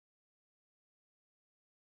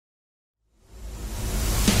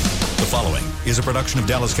following is a production of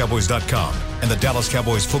DallasCowboys.com and the Dallas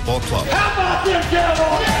Cowboys Football Club. How about them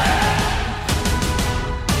Cowboys?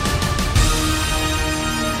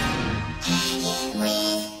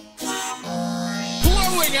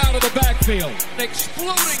 Blowing out of the backfield,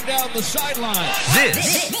 exploding down the sideline.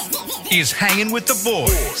 This is Hanging with the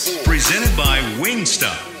Boys, presented by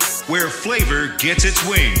Wingstop, where flavor gets its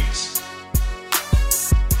wings.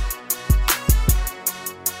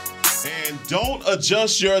 Don't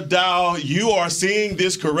adjust your dial. You are seeing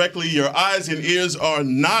this correctly. Your eyes and ears are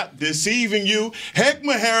not deceiving you.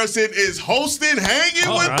 Heckma Harrison is hosting Hanging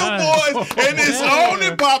with the Boys, and it's on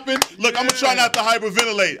and popping. Look, I'm going to try not to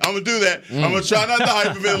hyperventilate. I'm going to do that. I'm going to try not to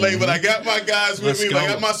hyperventilate, but I got my guys with me. I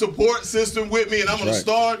got my support system with me, and I'm going to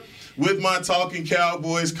start with my Talking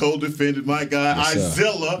Cowboys co-defendant, my guy,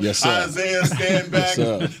 Isaiah. Isaiah, stand back.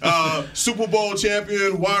 Super Bowl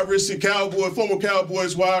champion, former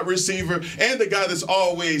Cowboys wide receiver, and the guy that's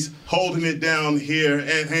always holding it down here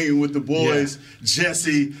and Hanging with the Boys,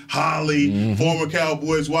 Jesse Holley, former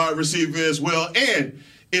Cowboys wide receiver as well. And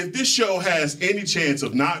if this show has any chance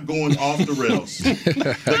of not going off the rails,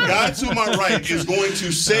 the guy to my right is going to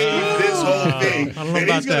save this whole thing. And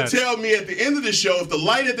he's going to tell me at the end of the show if the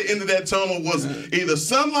light at the end of that tunnel was either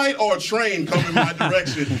sunlight or a train coming my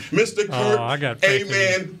direction. Mr. Kurt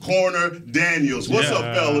Amen Corner Daniels. What's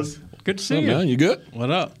up, fellas? Good to see you. Man, you good?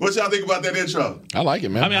 What up? What y'all think about that intro? I like it,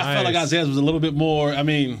 man. I mean, I felt like Isaiah's was a little bit more, I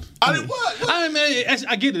did what? I mean,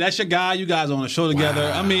 I get it. That's your guy. You guys are on a show together.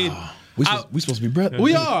 Wow. I mean, we supposed to be brothers.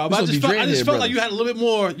 We are. But I just felt like you had a little bit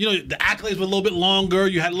more, the accolades were a little bit longer.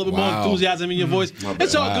 You had a little bit more enthusiasm in your voice.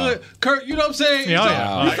 It's all good. Kurt, you know what I'm saying?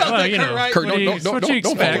 Yeah, you felt that, Kurt, right? Kurt, don't fall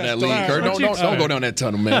in that league, Kurt. Don't go down that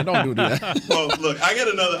tunnel, man. Don't do that. Well, look, I get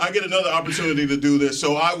another opportunity to do this,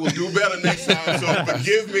 so I will do better next time. So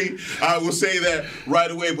forgive me. I will say that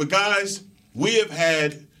right away. But guys, we have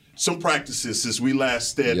had some practices since we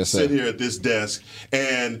last sit here at this desk.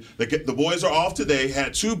 And the boys are off today,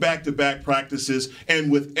 had 2 back-to-back practices.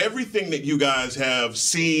 And with everything that you guys have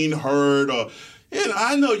seen, heard,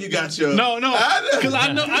 I know you got your... No, because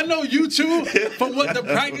I know you two from what the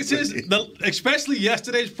practices, especially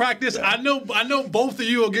yesterday's practice. I know both of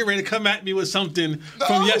you will get ready to come at me with something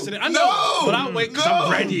from yesterday. I know, but I'll wait because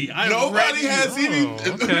I'm ready. Nobody has any...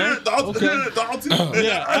 thoughts.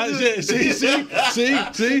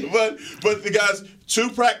 See? But the guys, 2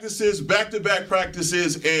 practices, back-to-back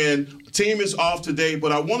practices, and team is off today.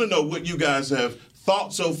 But I want to know what you guys have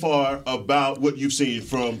thought so far about what you've seen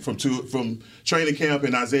from training camp.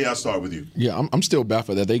 And Isaiah, I'll start with you. Yeah, I'm still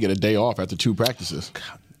baffled that they get a day off after 2 practices.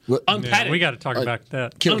 Unpadded. Yeah, we got to talk about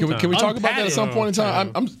that. Can we talk about that at some point in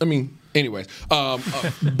time? Anyways,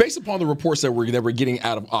 based upon the reports that we're getting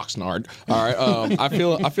out of Oxnard, all right,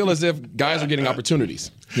 I feel as if guys are getting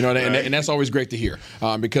opportunities. And that's always great to hear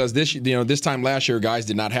because this time last year guys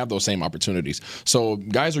did not have those same opportunities. So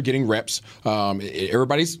guys are getting reps. When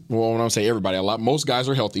I say everybody, most guys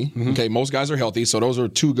are healthy. Mm-hmm. Okay, most guys are healthy. So those are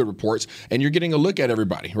 2 good reports, and you're getting a look at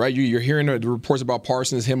everybody, right? You're hearing the reports about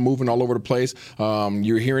Parsons, him moving all over the place.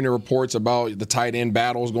 You're hearing the reports about the tight end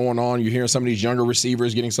battles going on. You're hearing some of these younger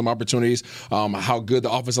receivers getting some opportunities. How good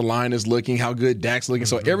the offensive line is looking, how good Dak's looking.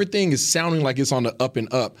 So everything is sounding like it's on the up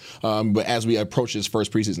and up. But as we approach this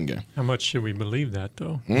first preseason game, how much should we believe that,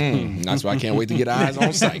 though? That's why I can't wait to get eyes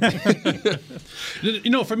on sight.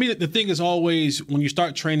 For me, the thing is always when you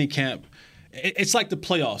start training camp, it's like the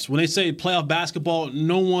playoffs. When they say playoff basketball,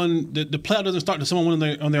 the playoff doesn't start to someone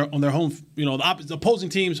on their home, the opposing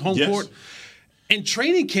team's home court. And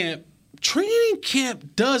training camp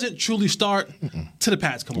doesn't truly start till the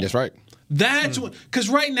pads come on. That's right. That's because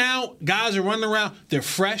right now guys are running around. They're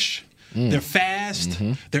fresh. They're fast.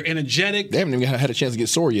 They're energetic. They haven't even had a chance to get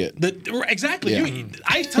sore yet. Exactly. Yeah.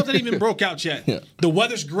 Ice hasn't even broke out yet. Yeah. The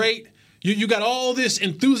weather's great. You got all this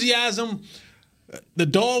enthusiasm. The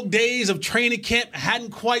dog days of training camp hadn't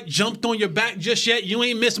quite jumped on your back just yet. You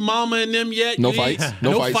ain't missed mama and them yet. No fights.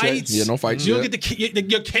 No fights. Yeah, no fights. You don't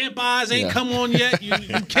get your camp eyes ain't come on yet.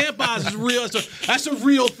 Your camp eyes is real. That's a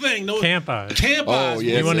real thing. Camp eyes. Camp eyes.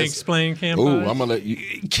 Yes, you want to explain camp eyes? I'm gonna let you.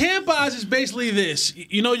 Camp eyes is basically this.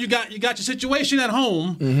 You got your situation at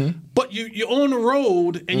home, but you're on the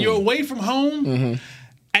road and you're away from home.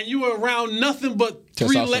 And you were around nothing but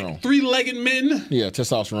three-legged men. Yeah,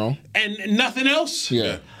 testosterone. And nothing else.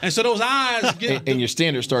 Yeah. And so those eyes get... And your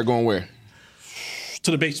standards start going where? to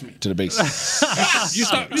the basement. To the base. You're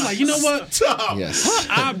like, you know what? Yes.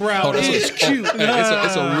 Eyebrow is cute. Hey,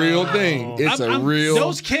 it's a real thing. It's a real.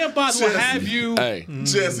 Those camp eyes will have you. Hey,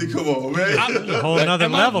 Jesse, come on, man. A whole other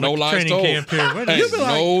level no of lies training told. camp here. What Hey, is-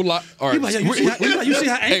 no lie. All right. You see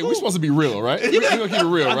how Hey, ankle? we're supposed to be real, right? We're gonna keep it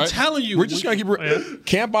real, right? I'm telling you. We're just gonna keep it real.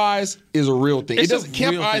 Camp eyes is a real thing. It's a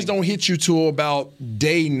Camp real eyes thing. don't hit you till about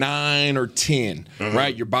day 9 or 10,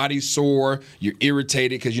 right? Your body's sore, you're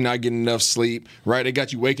irritated because you're not getting enough sleep, right? They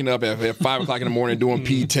got you waking up at 5 o'clock in the morning doing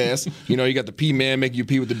pee tests. You know, you got the pee man making you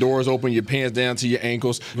pee with the doors open, your pants down to your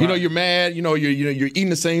ankles. You know, you're mad. You know, you're eating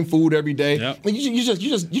the same food every day. Yep. I mean, you're just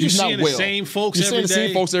You're not seeing the well. same folks You're seeing every the same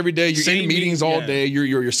day. folks every day. You're Same in meetings all yeah. day.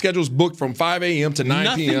 Your schedule's booked from 5 a.m. to 9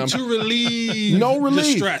 Nothing p.m. to relieve. No the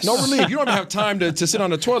relief. stress. No relief. You don't even have time to sit on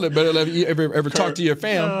the toilet, but ever talk to your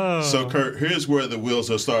fam. So, Kurt, here's where the wheels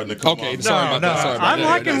are starting to come Okay, off. sorry about that. Sorry about I'm that.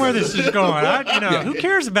 liking where this is going. Who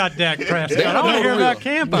cares about Dak Prescott? I want to hear about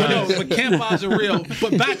camp You know, eyes. but camp eyes are real.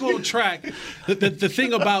 But back on track, the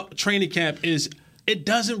thing about training camp is it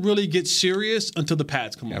doesn't really get serious until the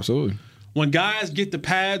pads come on. Absolutely. When guys get the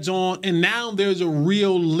pads on, and now there's a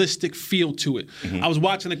realistic feel to it. I was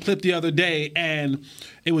watching a clip the other day, and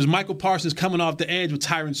it was Michael Parsons coming off the edge with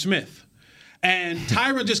Tyron Smith. And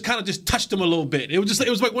Tyron just kind of just touched him a little bit. It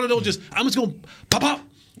was like one of those I'm just going to pop,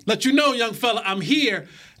 let you know, young fella, I'm here.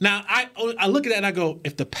 Now, I look at that and I go,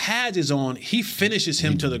 if the pads is on, he finishes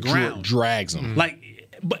him to the ground. Drags him.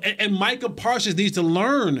 And Michael Parsons needs to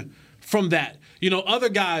learn from that. You know, other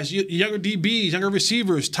guys, younger DBs, younger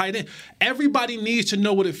receivers, tight end, everybody needs to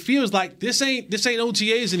know what it feels like. This ain't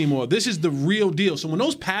OTAs anymore. This is the real deal. So when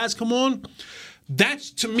those pads come on, that's,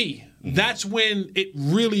 to me, that's when it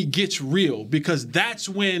really gets real, because that's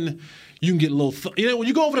when you can get a little when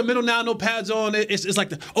you go over the middle now, no pads on, it's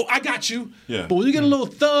like I got you. Yeah. But when you get a little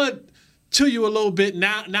thud to you a little bit,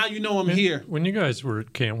 now you know I'm here. When you guys were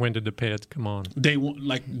at camp, when did the pads come on? They I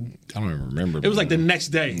don't even remember. it was like the next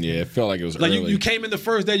day. Yeah, it felt like it was Like early. you came in the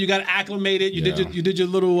first day, you got acclimated, you did your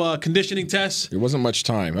little conditioning test. There wasn't much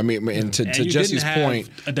time. I mean, and to And you Jesse's didn't have point,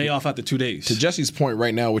 a day off after 2 days. to Jesse's point,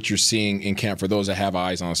 right now, what you're seeing in camp for those that have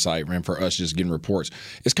eyes on site, and for us just getting reports,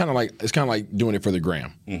 it's kind of like doing it for the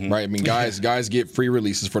gram, right? I mean, guys get free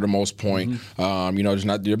releases for the most point. You know,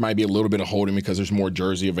 there might be a little bit of holding because there's more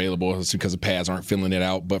jersey available. It's because the pads aren't filling it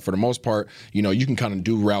out. But for the most part, you know, you can kind of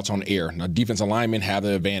do routes on air. Now, defensive linemen have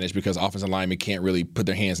the advantage because offensive linemen can't really put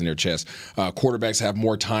their hands in their chest. Quarterbacks have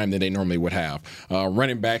more time than they normally would have.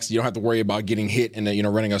 Running backs, you don't have to worry about getting hit and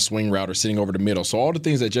running a swing route or sitting over the middle. So all the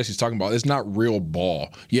things that Jesse's talking about, it's not real ball.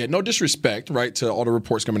 Yeah, no disrespect, right, to all the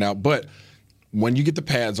reports coming out, but when you get the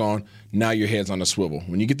pads on, now your head's on the swivel.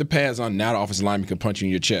 When you get the pads on, now the offensive lineman can punch you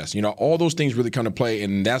in your chest. You know, all those things really come to play,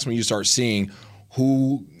 and that's when you start seeing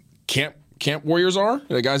who camp warriors are,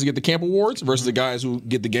 the guys who get the camp awards versus the guys who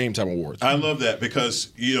get the game time awards. I love that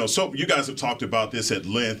because, so you guys have talked about this at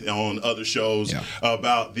length on other shows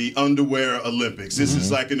about the underwear Olympics. This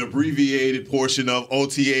is like an abbreviated portion of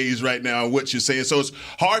OTAs right now, what you're saying. So it's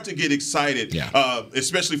hard to get excited,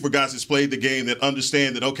 especially for guys that's played the game that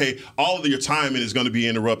understand that, okay, all of your timing is going to be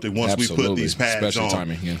interrupted once we put these pads Especially on.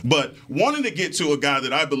 timing, yeah. But wanting to get to a guy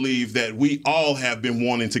that I believe that we all have been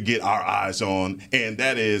wanting to get our eyes on, and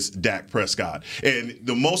that is Dak Prescott. And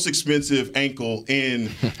the most expensive ankle in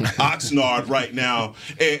Oxnard right now.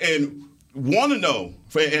 And want to know,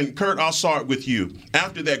 and Kurt, I'll start with you.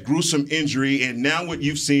 After that gruesome injury and now what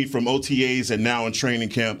you've seen from OTAs and now in training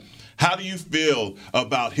camp, how do you feel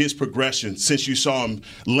about his progression since you saw him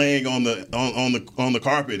laying on the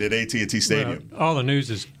carpet at AT&T Stadium? Well, all the news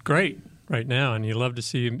is great right now, and you love to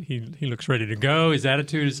see him. He looks ready to go. His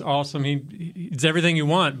attitude is awesome. He's everything you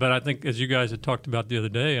want. But I think, as you guys had talked about the other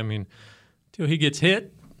day, I mean, until he gets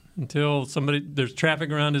hit, until there's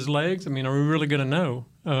traffic around his legs, I mean, are we really going to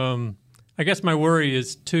know? I guess my worry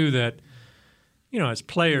is, too, that, as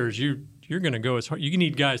players, you're going to go as hard. You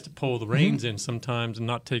need guys to pull the reins in sometimes and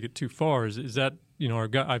not take it too far. Is that, our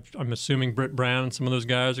guy? I'm assuming Britt Brown and some of those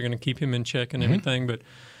guys are going to keep him in check and everything. But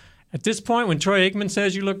at this point, when Troy Aikman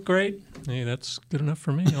says you look great, hey, that's good enough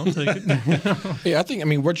for me. I'll take it. Yeah, I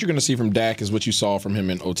mean, what you're going to see from Dak is what you saw from him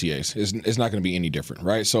in OTAs. It's not going to be any different,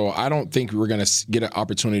 right? So I don't think we're going to get an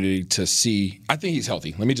opportunity to see. I think he's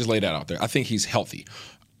healthy. Let me just lay that out there. I think he's healthy.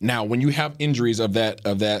 Now, when you have injuries of that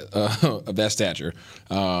stature,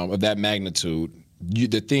 of that magnitude,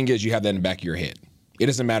 the thing is you have that in the back of your head. It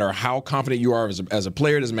doesn't matter how confident you are as a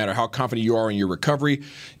player. It doesn't matter how confident you are in your recovery.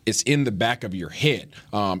 It's in the back of your head.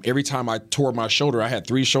 Every time I tore my shoulder, I had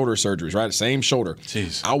 3 shoulder surgeries, right? Same shoulder.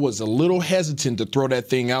 Jeez. I was a little hesitant to throw that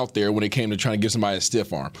thing out there when it came to trying to give somebody a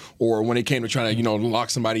stiff arm or when it came to trying to, lock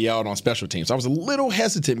somebody out on special teams. I was a little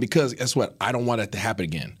hesitant because guess what? I don't want that to happen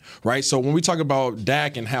again, right? So when we talk about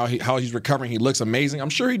Dak and how he's recovering, he looks amazing. I'm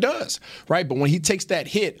sure he does, right? But when he takes that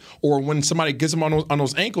hit or when somebody gets him on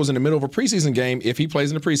those ankles in the middle of a preseason game, if he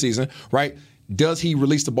plays in the preseason, right, does he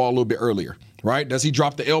release the ball a little bit earlier, right? Does he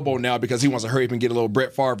drop the elbow now because he wants to hurry up and get a little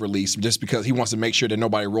Brett Favre release just because he wants to make sure that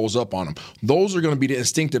nobody rolls up on him? Those are going to be the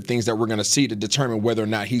instinctive things that we're going to see to determine whether or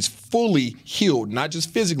not he's fully healed, not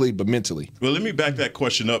just physically, but mentally. Well, let me back that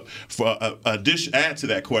question up for add to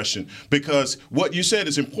that question, because what you said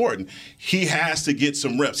is important. He has to get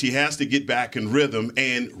some reps. He has to get back in rhythm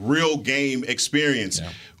and real game experience.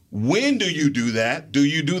 Yeah. When do you do that? Do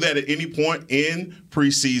you do that at any point in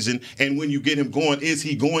preseason? And when you get him going, is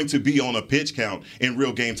he going to be on a pitch count in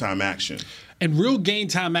real game time action? In real game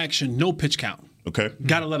time action, no pitch count. Okay.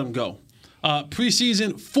 Got to let him go.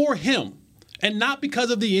 Preseason for him, and not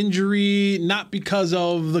because of the injury, not because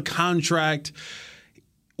of the contract.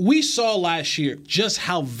 We saw last year just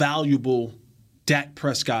how valuable Dak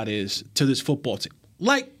Prescott is to this football team,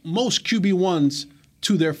 like most QB1s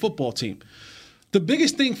to their football team. The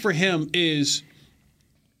biggest thing for him is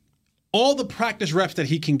all the practice reps that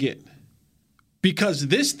he can get, because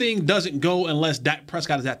this thing doesn't go unless Dak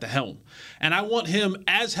Prescott is at the helm. And I want him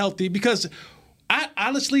as healthy because I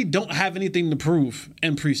honestly don't have anything to prove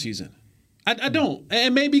in preseason. I don't.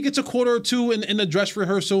 And maybe he gets a quarter or two in the dress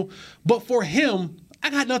rehearsal. But for him, I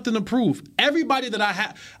got nothing to prove. Everybody that I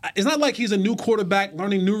have, it's not like he's a new quarterback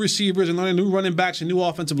learning new receivers and learning new running backs and new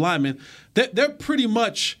offensive linemen. They're pretty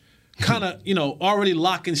much kind of, already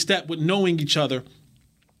lock in step with knowing each other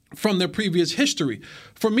from their previous history.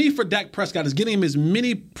 For me, for Dak Prescott, is getting him as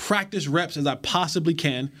many practice reps as I possibly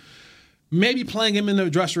can, maybe playing him in the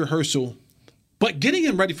dress rehearsal, but getting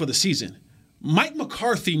him ready for the season. Mike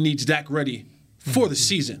McCarthy needs Dak ready for the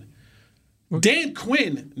season. Dan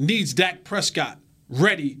Quinn needs Dak Prescott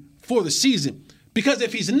ready for the season. Because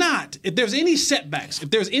if he's not, if there's any setbacks, if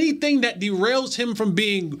there's anything that derails him from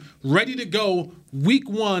being ready to go week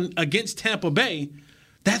 1 against Tampa Bay,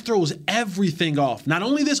 that throws everything off. Not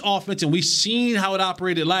only this offense, and we've seen how it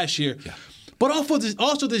operated last year, but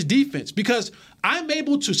also this defense. Because I'm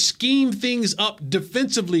able to scheme things up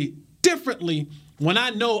defensively differently when I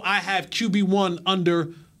know I have QB1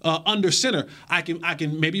 under center. I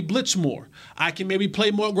can maybe blitz more. I can maybe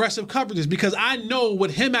play more aggressive coverages because I know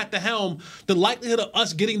with him at the helm, the likelihood of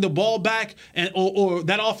us getting the ball back and or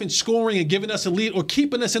that offense scoring and giving us a lead or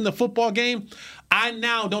keeping us in the football game, I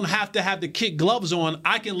now don't have to have the kid gloves on.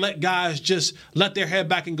 I can let guys just let their head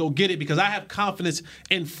back and go get it because I have confidence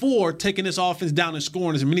in Ford taking this offense down and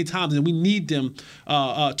scoring as many times as we need them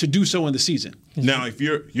to do so in the season. Now, if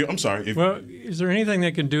you're I'm sorry. Well, is there anything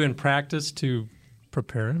they can do in practice to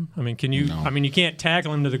prepare him? I mean, can you? No. I mean, you can't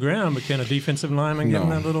tackle him to the ground, but can a defensive lineman give him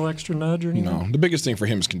that little extra nudge or anything? No. The biggest thing for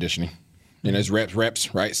him is conditioning. His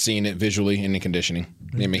reps, right? Seeing it visually in the conditioning.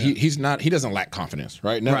 I mean, he doesn't lack confidence,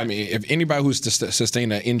 right? No, right. I mean, if anybody who's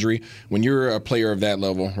sustained an injury, when you're a player of that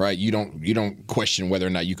level, right, you don't question whether or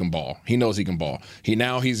not you can ball. He knows he can ball.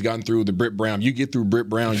 He's gotten through the Britt Brown. You get through Britt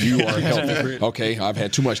Brown, you are healthy. Okay, I've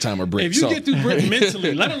had too much time with Britt. If you get through Britt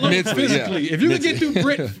mentally, let alone physically, if you can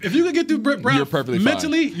get through Britt Brown, you're perfectly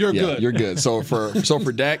mentally, fine. You're good. You're good. So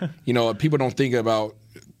for Dak, people don't think about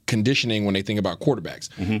conditioning when they think about quarterbacks.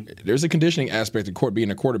 Mm-hmm. There's a conditioning aspect of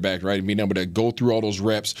being a quarterback, right? And being able to go through all those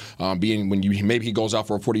reps, maybe he goes out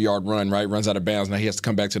for a 40-yard run, right? Runs out of bounds. Now he has to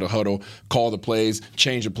come back to the huddle, call the plays,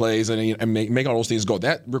 change the plays, and make all those things go.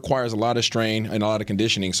 That requires a lot of strain and a lot of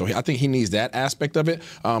conditioning. So I think he needs that aspect of it.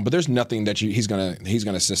 But there's nothing that he's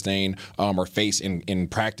gonna sustain or face in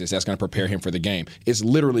practice that's gonna prepare him for the game. It's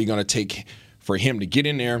literally gonna take for him to get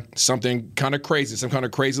in there, something kind of crazy, some kind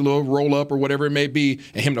of crazy little roll up or whatever it may be,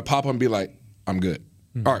 and him to pop up and be like, I'm good.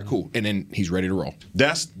 Mm-hmm. All right, cool. And then he's ready to roll.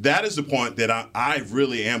 That is the point that I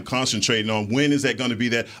really am concentrating on. When is that going to be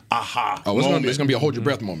that aha moment? It's going to be a hold your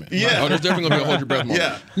breath moment. Yeah. Oh, there's definitely going to be a hold your breath moment.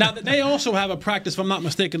 Yeah. Now, they also have a practice, if I'm not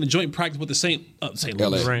mistaken, the joint practice with the St.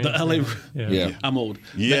 Louis. The LA. Yeah. I'm old.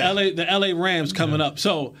 Yeah. The LA Rams coming up.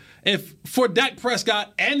 So if for Dak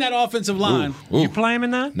Prescott and that offensive line. You play him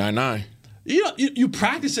in that? 9-9. You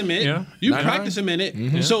practice him in. Yeah. You practice him in it.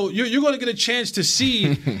 Mm-hmm. So you're going to get a chance to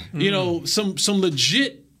see, some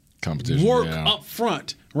legit competition work up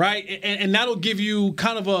front, right? And that'll give you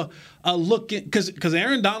kind of a look at because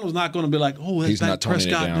Aaron Donald's not going to be like, oh, that's Dak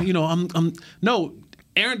Prescott. No,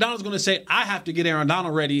 Aaron Donald's going to say, I have to get Aaron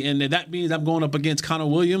Donald ready, and that means I'm going up against Connor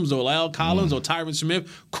Williams or La'el Collins or Tyron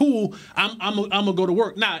Smith. Cool, I'm going to go to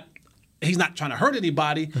work. Now, he's not trying to hurt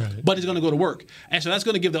anybody, but he's going to go to work. And so that's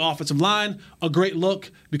going to give the offensive line a great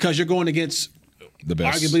look because you're going against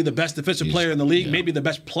arguably the best defensive player in the league, maybe the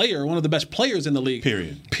best player, one of the best players in the league.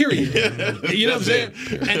 Period. You know what I'm saying?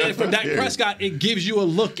 And then for Dak Prescott, it gives you a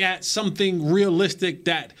look at something realistic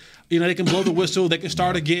that – they can blow the whistle. They can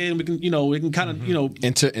start again. We can kind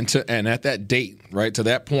of, And at that date, right, to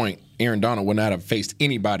that point, Aaron Donald would not have faced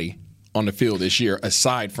anybody on the field this year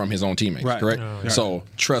aside from his own teammates, correct? Oh, yeah. So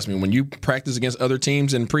trust me, when you practice against other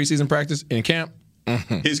teams in preseason practice in camp,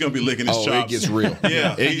 he's going to be licking his chops. It gets real.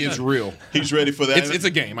 Yeah. It gets real. He's ready for that. It's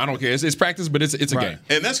a game. I don't care. It's practice, but it's a game.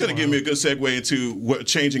 And that's going to give me a good segue into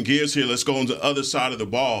changing gears here. Let's go on the other side of the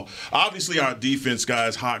ball. Obviously, our defense,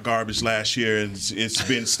 guys, hot garbage last year, and it's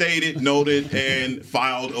been stated, noted, and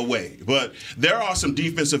filed away. But there are some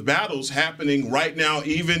defensive battles happening right now,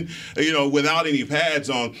 even without any pads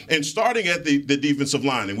on, and starting at the defensive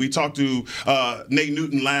line. And we talked to Nate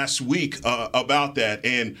Newton last week about that,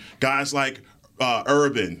 and guys like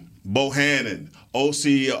Urban, Bohannon, Osa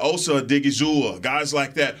Odighizuwa, guys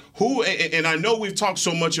like that. And I know we've talked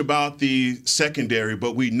so much about the secondary,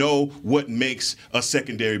 but we know what makes a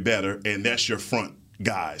secondary better, and that's your front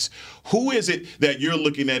guys. Who is it that you're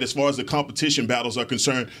looking at as far as the competition battles are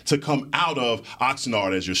concerned to come out of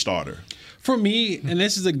Oxnard as your starter? For me, and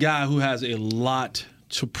this is a guy who has a lot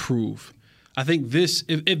to prove. I think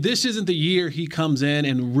if this isn't the year he comes in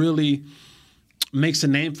and really makes a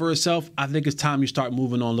name for himself, I think it's time you start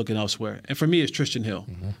moving on, looking elsewhere. And for me, it's Tristan Hill.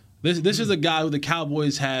 This is a guy who the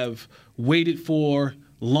Cowboys have waited for,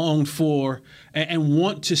 longed for, and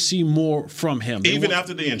want to see more from him. Even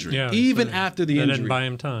after the injury. Yeah, even after the injury. That didn't buy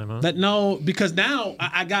him time, huh? Because now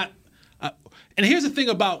I got and here's the thing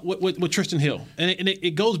about with Tristan Hill, and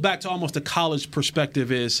it goes back to almost a college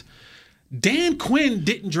perspective, is Dan Quinn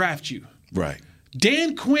didn't draft you. Right.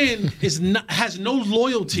 Dan Quinn has no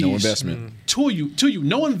loyalties. No investment. To you.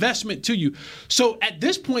 No investment to you. So at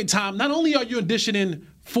this point in time, not only are you auditioning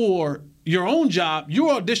for your own job,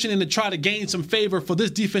 you're auditioning to try to gain some favor for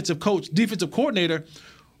this defensive coordinator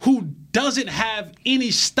who doesn't have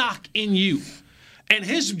any stock in you. And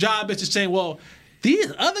his job is to say, well,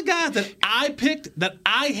 these other guys that I picked, that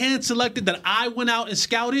I hand selected, that I went out and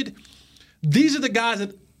scouted, these are the guys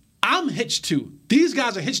that I'm hitched to. These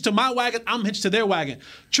guys are hitched to my wagon. I'm hitched to their wagon.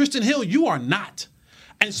 Tristan Hill, you are not.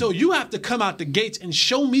 And so you have to come out the gates and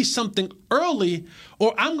show me something early,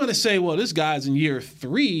 or I'm going to say, well, this guy's in year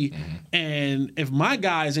 3, and if my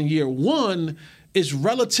guy's in year 1 is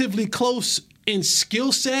relatively close in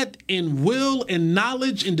skill set, in will, in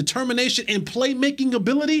knowledge, in determination, in playmaking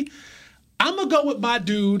ability, I'm going to go with my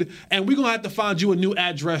dude, and we're going to have to find you a new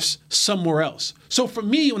address somewhere else. So for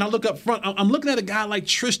me, when I look up front, I'm looking at a guy like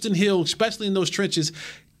Tristan Hill, especially in those trenches.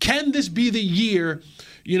 Can this be the year,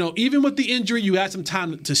 even with the injury, you had some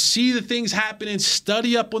time to see the things happening,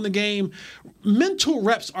 study up on the game. Mental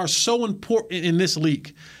reps are so important in this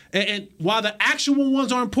league. And while the actual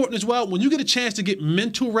ones are important as well, when you get a chance to get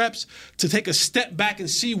mental reps, to take a step back and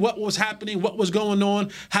see what was happening, what was going on,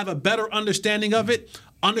 have a better understanding of it,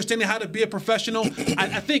 understanding how to be a professional,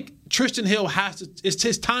 I think Tristan Hill it's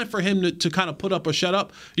his time for him to kind of put up or shut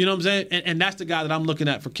up. You know what I'm saying? And that's the guy that I'm looking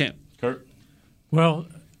at for camp. Kurt? Well,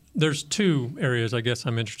 there's 2 areas I guess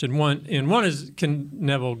I'm interested in. One is, can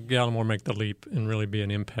Neville Gallimore make the leap and really be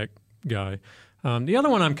an impact guy? The other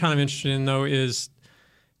one I'm kind of interested in, though, is,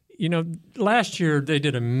 last year they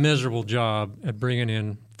did a miserable job at bringing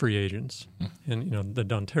in free agents. And, the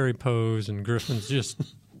Dontari Poes and Griffins just,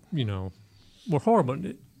 were horrible.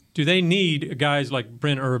 Do they need guys like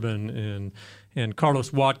Brent Urban and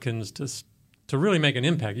Carlos Watkins to really make an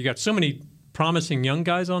impact? You got so many promising young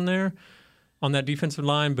guys on there, on that defensive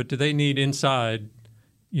line, but do they need inside,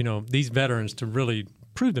 these veterans to really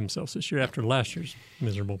prove themselves this year after last year's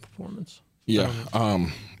miserable performance? Yeah,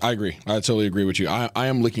 I agree. I totally agree with you. I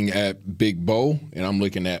am looking at Big Bo, and I'm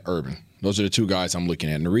looking at Urban. Those are the 2 guys I'm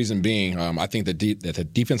looking at. And the reason being, I think that the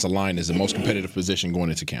defensive line is the most competitive position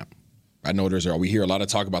going into camp. I know we hear a lot of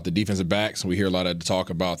talk about the defensive backs. We hear a lot of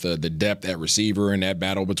talk about the depth at receiver and that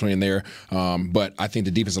battle between there. But I think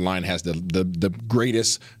the defensive line has the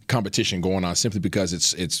greatest competition going on simply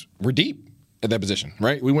because we're deep at that position,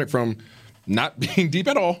 right? We went from not being deep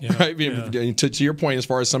at all, right? To your point, as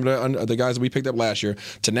far as some of the guys that we picked up last year,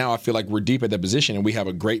 to now I feel like we're deep at that position, and we have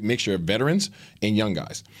a great mixture of veterans and young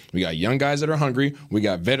guys. We got young guys that are hungry. We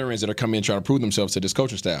got veterans that are coming in trying to prove themselves to this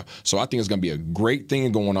coaching staff. So I think it's going to be a great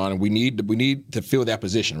thing going on, and we need to fill that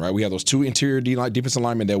position, right? We have those two interior defensive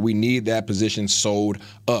linemen that we need that position sold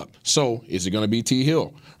up. So is it going to be T.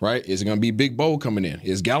 Hill, right? Is it going to be Big Bo coming in?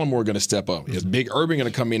 Is Gallimore going to step up? Is Big Urban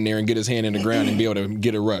going to come in there and get his hand in the ground and be able to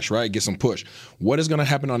get a rush, right? Get some push. What is going to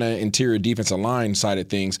happen on that interior defensive line side of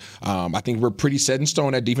things? I think we're pretty set in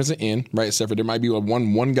stone at defensive end, right? Except for there might be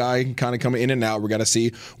one guy kind of coming in and out. We got to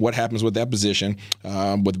see what happens with that position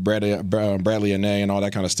with Bradley Anae and all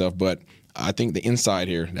that kind of stuff. But I think the inside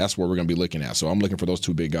here, that's where we're going to be looking at. So I'm looking for those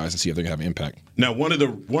two big guys to see if they're going to have impact. Now, one of the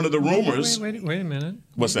rumors. Wait a minute.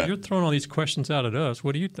 What's that? You're throwing all these questions out at us.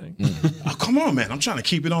 What do you think? Oh, come on, man. I'm trying to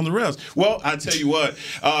keep it on the rails. Well, I tell you what.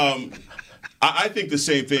 I think the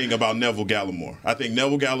same thing about Neville Gallimore. I think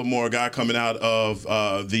Neville Gallimore, a guy coming out of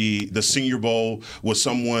the Senior Bowl, was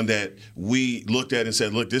someone that we looked at and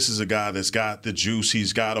said, look, this is a guy that's got the juice.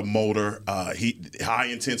 He's got a motor.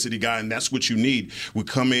 High-intensity guy, and that's what you need. We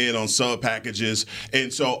come in on sub packages.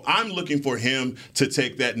 And so I'm looking for him to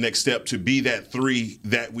take that next step to be that 3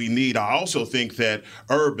 that we need. I also think that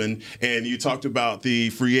Urban, and you talked about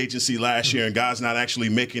the free agency last year and guys not actually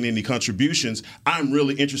making any contributions, I'm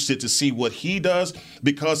really interested to see what he does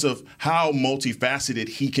because of how multifaceted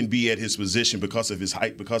he can be at his position, because of his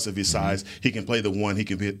height, because of his size. He can play the 1, he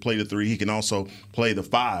can play the 3, he can also play the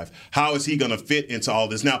 5. How is he going to fit into all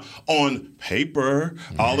this? Now, on paper,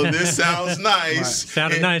 all of this sounds nice. Right.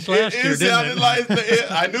 Sounded nice last year, didn't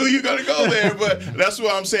it? I knew you were going to go there, but that's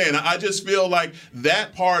what I'm saying. I just feel like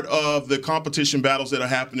that part of the competition battles that are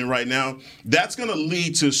happening right now, that's going to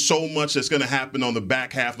lead to so much that's going to happen on the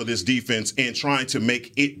back half of this defense and trying to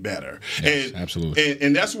make it better. Yes, absolutely.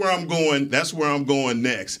 And that's where I'm going. That's where I'm going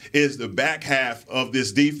next is the back half of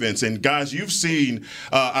this defense. And guys, you've seen,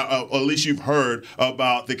 at least you've heard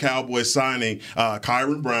about the Cowboys signing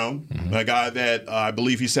Kyron Brown, a guy that I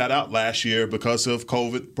believe he sat out last year because of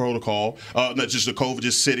COVID protocol. Not just the COVID,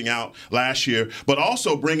 just sitting out last year, but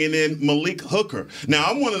also bringing in Malik Hooker. Now,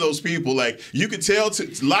 I'm one of those people, like, you can tell,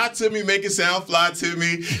 lie to me, make it sound fly to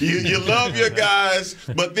me. You love your guys,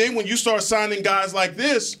 but then when you start signing guys like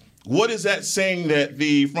this, what is that saying that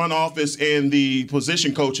the front office and the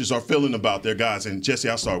position coaches are feeling about their guys? And Jesse,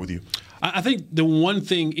 I'll start with you. I think the one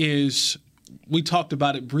thing is, we talked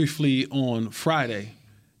about it briefly on Friday,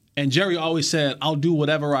 and Jerry always said, I'll do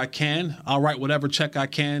whatever I can. I'll write whatever check I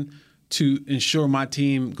can to ensure my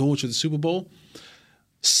team goes to the Super Bowl.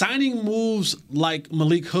 Signing moves like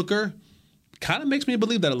Malik Hooker kind of makes me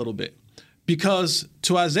believe that a little bit. Because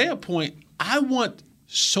to Isaiah's point, I want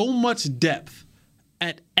so much depth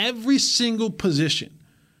at every single position.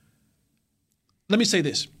 Let me say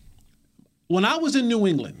this. When I was in New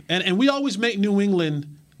England, and we always make New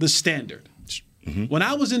England the standard. Mm-hmm. When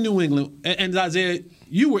I was in New England, and Isaiah,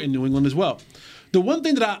 you were in New England as well. The one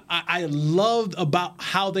thing that I loved about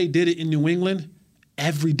how they did it in New England,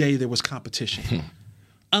 every day there was competition.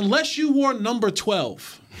 Unless you wore number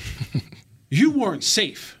 12, you weren't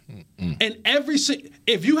safe. And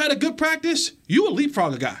if you had a good practice, you would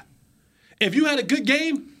leapfrog a guy. If you had a good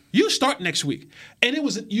game, you start next week. And it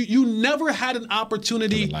was you never had an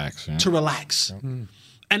opportunity to relax. Mm-hmm.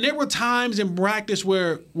 And there were times in practice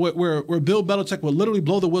where Bill Belichick would literally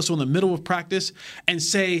blow the whistle in the middle of practice and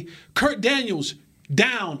say, Kurt Daniels,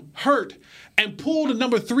 down, hurt, and pull the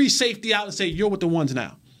number 3 safety out and say, you're with the ones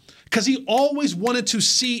now. Because he always wanted to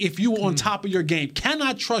see if you were on top of your game. Can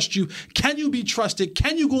I trust you? Can you be trusted?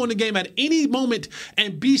 Can you go in the game at any moment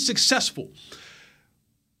and be successful?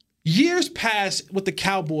 Years past with the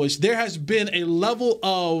Cowboys, there has been a level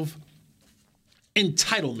of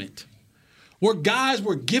entitlement where guys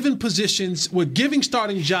were given positions, were giving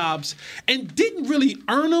starting jobs, and didn't really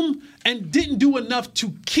earn them and didn't do enough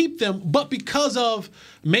to keep them, but because of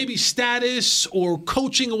maybe status or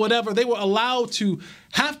coaching or whatever, they were allowed to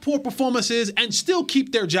have poor performances and still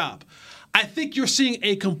keep their job. I think you're seeing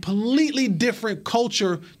a completely different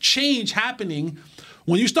culture change happening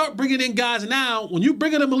when you start bringing in guys now. When you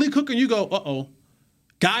bring in a Malik Hooker and you go, uh-oh,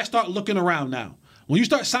 guys start looking around now. When you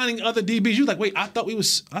start signing other DBs, you're like, wait, I thought we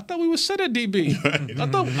was set at DB.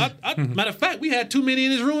 Matter of fact, we had too many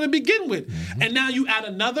in this room to begin with. Mm-hmm. And now you add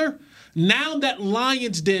another. Now that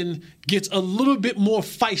Lions Den gets a little bit more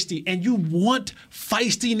feisty, and you want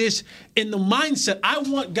feistiness in the mindset. I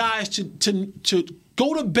want guys to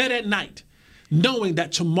go to bed at night knowing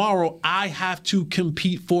that tomorrow I have to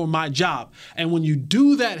compete for my job. And when you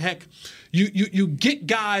do that, heck, you get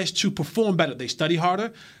guys to perform better. They study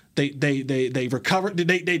harder. They recover.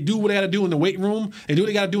 They do what they got to do in the weight room. They do what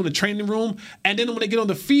they got to do in the training room. And then when they get on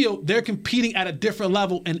the field, they're competing at a different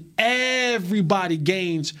level, and everybody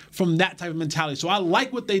gains from that type of mentality. So I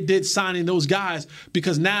like what they did signing those guys,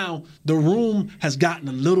 because now the room has gotten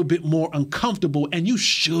a little bit more uncomfortable, and you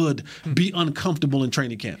should be uncomfortable in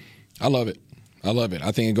training camp. I love it.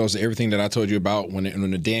 I think it goes to everything that I told you about when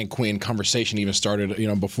the Dan Quinn conversation even started,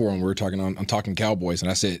 before when we were talking I'm talking Cowboys, and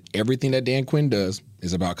I said everything that Dan Quinn does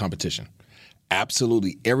is about competition.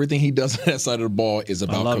 Absolutely. Everything he does on that side of the ball is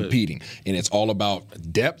about competing. And it's all about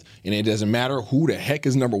depth. And it doesn't matter who the heck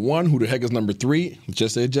is number 1, who the heck is number 3.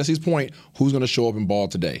 Just at Jesse's point, who's going to show up and ball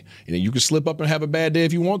today? And you can slip up and have a bad day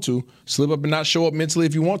if you want to. Slip up and not show up mentally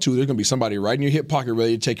if you want to. There's going to be somebody right in your hip pocket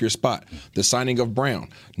ready to take your spot. The signing of Brown.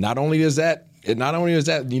 Not only is that,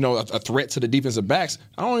 a threat to the defensive backs,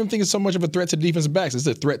 I don't even think it's so much of a threat to the defensive backs. It's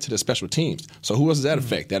a threat to the special teams. So who else does that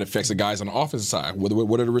affect? That affects the guys on the offensive side. What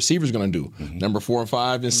are the receivers going to do? Number 4 and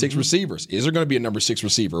 5 and 6 receivers. Is there going to be a number 6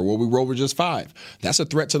 receiver? Or will we roll with just 5? That's a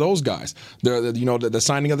threat to those guys. The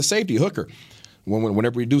signing of the safety, Hooker.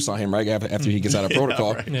 Whenever we do sign him, right, after he gets out of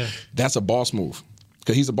protocol, that's a boss move.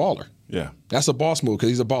 Because he's a baller. Yeah. That's a boss move because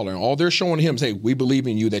he's a baller. And all they're showing him is, hey, we believe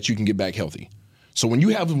in you that you can get back healthy. So when you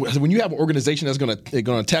have an organization that's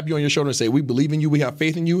gonna tap you on your shoulder and say, we believe in you, we have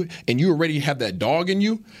faith in you, and you already have that dog in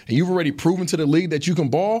you, and you've already proven to the league that you can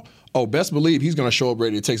ball, best believe he's gonna show up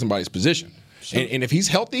ready to take somebody's position. Sure. And if he's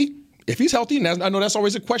healthy, and I know that's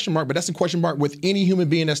always a question mark, but that's a question mark with any human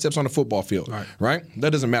being that steps on the football field, right?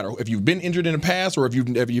 That doesn't matter. If you've been injured in the past or if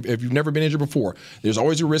you've never been injured before, there's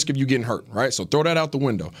always a risk of you getting hurt, right? So throw that out the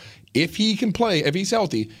window. If he can play, if he's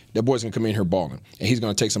healthy, that boy's gonna come in here balling, and he's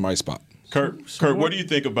gonna take somebody's spot. Kurt, what do you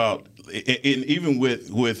think about, even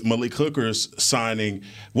with Malik Hooker's signing,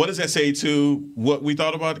 what does that say to what we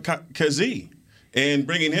thought about Kazee and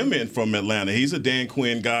bringing him in from Atlanta? He's a Dan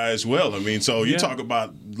Quinn guy as well. I mean, so you talk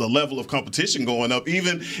about the level of competition going up.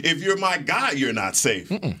 Even if you're my guy, you're not safe.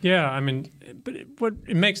 Yeah, I mean, but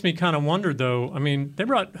it makes me kind of wonder, though. I mean, they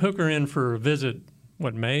brought Hooker in for a visit,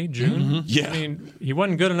 May, June? Yeah. I mean, he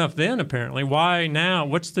wasn't good enough then, apparently. Why now?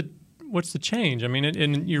 What's the change? I mean,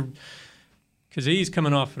 and you're – because he's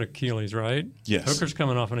coming off an Achilles, right? Yes. Hooker's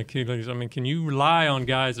coming off an Achilles. I mean, can you rely on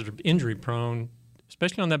guys that are injury prone,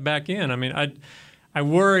 especially on that back end? I mean, I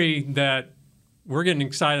worry that we're getting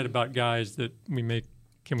excited about guys that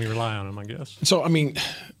can we rely on them, I guess. So, I mean,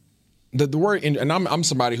 the word, and I'm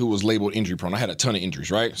somebody who was labeled injury prone. I had a ton of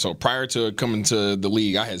injuries, right? So prior to coming to the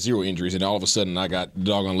league, I had 0 injuries, and all of a sudden I got the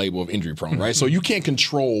doggone label of injury prone, right? So you can't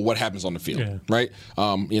control what happens on the field, right?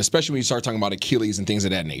 Especially when you start talking about Achilles and things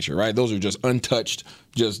of that nature, right? Those are just untouched,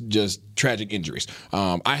 just tragic injuries.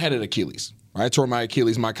 I had an Achilles, right? I tore my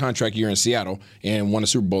Achilles my contract year in Seattle and won a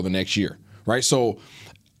Super Bowl the next year, right? So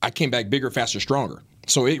I came back bigger, faster, stronger.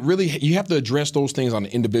 So it really, you have to address those things on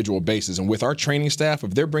an individual basis. And with our training staff,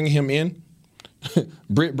 if they're bringing him in,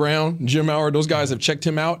 Britt Brown, Jim Maurer, those guys have checked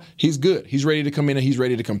him out. He's good. He's ready to come in and he's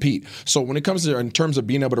ready to compete. So when it comes to in terms of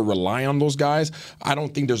being able to rely on those guys, I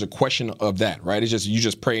don't think there's a question of that, right? It's just you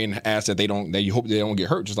just pray and ask that you hope they don't get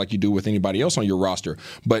hurt, just like you do with anybody else on your roster.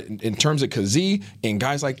 But in terms of Kazee and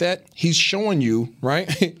guys like that, he's showing you, right?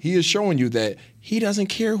 He is showing you that he doesn't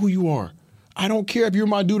care who you are. I don't care if you're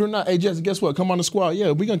my dude or not. Hey, Jesse, guess what? Come on the squad. Yeah,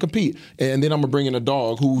 we're going to compete. And then I'm going to bring in a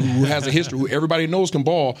dog who has a history, who everybody knows can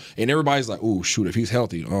ball, and everybody's like, oh, shoot, if he's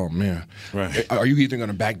healthy, oh, man. Right. Are you either going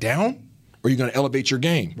to back down or are you going to elevate your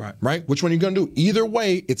game? Right? Which one are you going to do? Either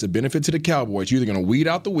way, it's a benefit to the Cowboys. You're either going to weed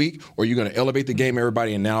out the weak or you're going to elevate the game,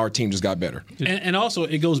 everybody, and now our team just got better. And also,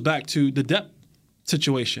 it goes back to the depth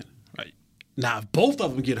situation. Right? Now, if both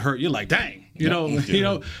of them get hurt, you're like, dang. You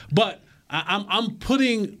know. But I'm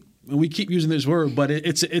putting – and we keep using this word, but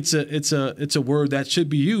it's a word that should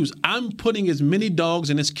be used. I'm putting as many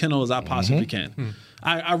dogs in this kennel as I possibly can.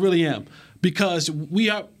 I really am, because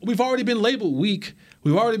we've already been labeled weak.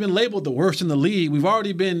 We've already been labeled the worst in the league. We've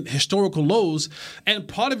already been historical lows, and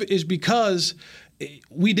part of it is because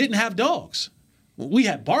we didn't have dogs. We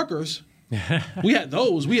had barkers. We had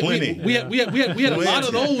those. We had a lot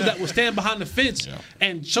of those that would stand behind the fence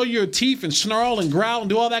and show your teeth and snarl and growl and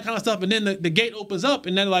do all that kind of stuff. And then the gate opens up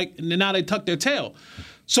and now they tuck their tail.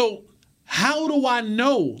 So how do I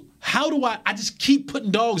know? I just keep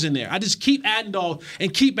putting dogs in there. I just keep adding dogs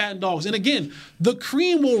and keep adding dogs. And again, the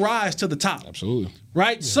cream will rise to the top. Absolutely.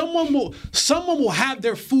 Right? Yeah. Someone will have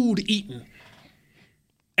their food eaten.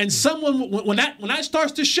 And when that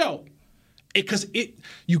starts to show, because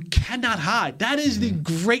you cannot hide. That is the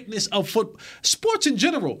greatness of football. Sports in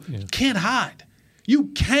general can't hide. You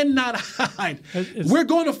cannot hide. We're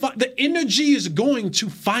going to find the energy is going to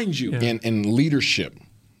find you. And leadership.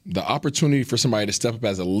 the opportunity for somebody to step up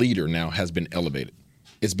as a leader now has been elevated.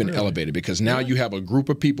 It's been elevated because now you have a group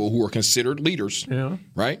of people who are considered leaders,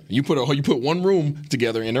 right? You put one room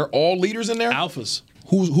together and they're all leaders in there. Alphas.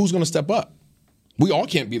 Who's going to step up? We all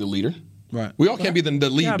can't be the leader. Right. We all can't be the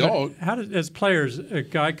lead dog. How does, as players, a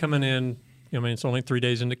guy coming in, I mean, it's only 3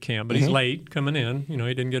 days into camp, but he's late coming in. You know,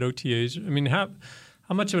 he didn't get OTAs. I mean, how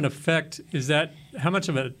much of an effect is that? How much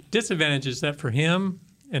of a disadvantage is that for him?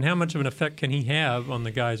 And how much of an effect can he have on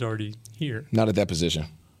the guys already here? Not at that position.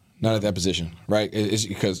 Not at that position, right? It's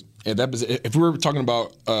because at that position, if we were talking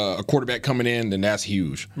about a quarterback coming in, then that's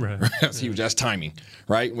huge. Right. That's huge. That's timing,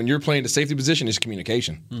 right? When you're playing the safety position, it's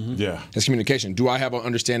communication. Yeah. It's communication. Do I have an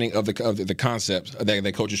understanding of the concepts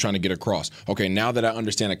that coach is trying to get across? Okay, now that I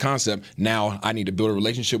understand the concept, now I need to build a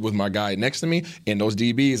relationship with my guy next to me and those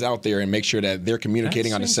DBs out there and make sure that they're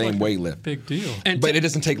communicating on the same wavelength. Big deal. But it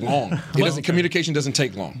doesn't take long. Communication doesn't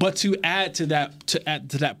take long. But to add to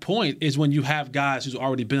that point is when you have guys who's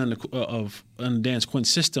already been in Dan Quinn's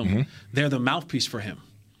system, they're the mouthpiece for him.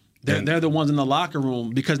 They're the ones in the locker room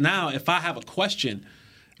because now if I have a question,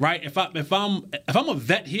 right? If I'm a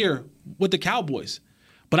vet here with the Cowboys,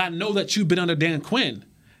 but I know that you've been under Dan Quinn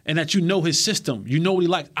and that you know his system, you know what he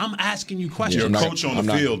likes, I'm asking you questions. You're a coach on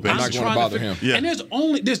the field, baby. I'm not going to bother him. Yeah. And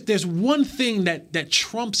there's one thing that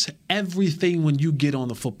trumps everything when you get on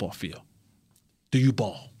the football field. Do you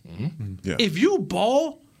ball? Yeah. If you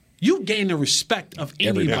ball, you gain the respect of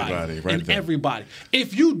everybody.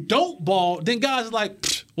 If you don't ball, then guys are like,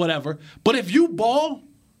 whatever. But if you ball,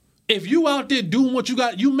 if you out there doing what you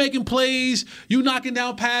got, you making plays, you knocking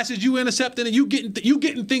down passes, you intercepting, and you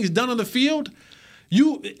getting things done on the field,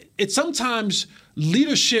 it's sometimes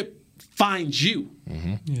leadership finds you.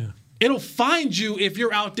 Yeah. It'll find you if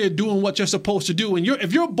you're out there doing what you're supposed to do. And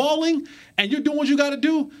if you're balling and you're doing what you got to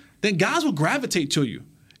do, then guys will gravitate to you.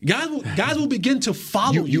 Guys will begin to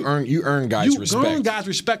follow you. You earn guys' respect. You earn guys'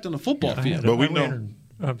 respect on the football field. But we know.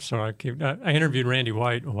 I'm sorry. I interviewed Randy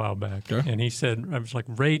White a while back, and he said, I was like,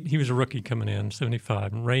 he was a rookie coming in,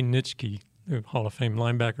 75, and Ray Nitschke, the Hall of Fame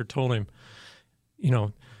linebacker, told him, you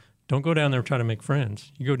know, don't go down there and try to make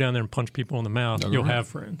friends. You go down there and punch people in the mouth, you'll have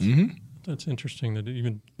friends. Mm-hmm. That's interesting that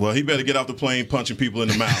even. Well, he better get off the plane punching people in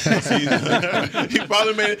the mouth.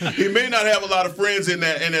 He may not have a lot of friends in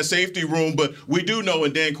that safety room, but we do know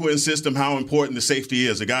in Dan Quinn's system how important the safety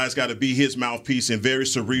is. The guy's got to be his mouthpiece and very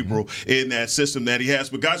cerebral in that system that he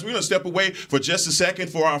has. But guys, we're going to step away for just a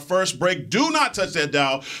second for our first break. Do not touch that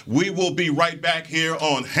dial. We will be right back here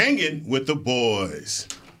on Hanging with the Boys.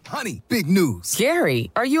 Honey, big news.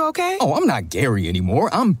 Gary, are you okay? Oh, I'm not Gary anymore.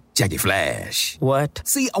 I'm Jackie Flash. What?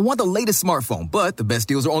 See, I want the latest smartphone, but the best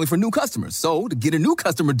deals are only for new customers. So, to get a new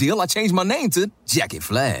customer deal, I changed my name to Jackie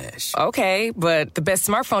Flash. Okay, but the best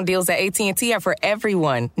smartphone deals at AT&T are for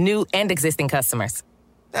everyone, new and existing customers.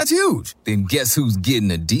 That's huge. Then guess who's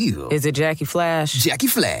getting a deal? Is it Jackie Flash? Jackie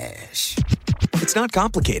Flash. It's not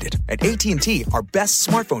complicated. At AT&T, our best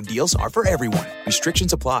smartphone deals are for everyone.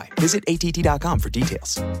 Restrictions apply. Visit AT&T.com for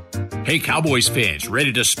details. Hey, Cowboys fans,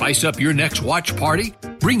 ready to spice up your next watch party?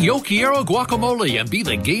 Bring Yo Quiero guacamole and be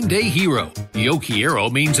the game day hero. Yo Quiero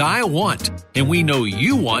means I want, and we know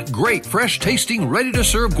you want great, fresh-tasting,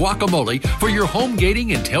 ready-to-serve guacamole for your home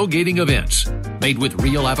gating and tailgating events. Made with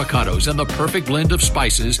real avocados and the perfect blend of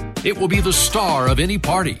spices, it will be the star of any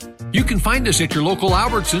party. You can find us at your local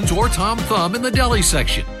Albertsons or Tom Thumb in the deli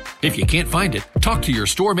section. If you can't find it, talk to your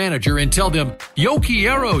store manager and tell them, Yo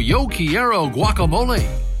Quiero guacamole.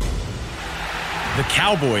 The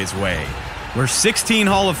Cowboys way, where 16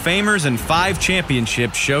 Hall of Famers and 5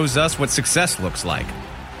 championships shows us what success looks like.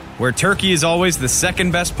 Where turkey is always the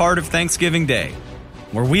second best part of Thanksgiving Day.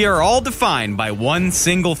 Where we are all defined by one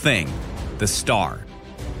single thing, the star.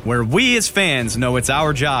 Where we as fans know it's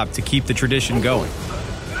our job to keep the tradition going.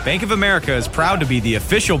 Bank of America is proud to be the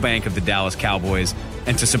official bank of the Dallas Cowboys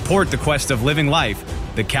and to support the quest of living life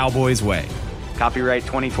the Cowboys way. Copyright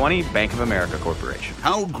 2020, Bank of America Corporation.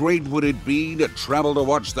 How great would it be to travel to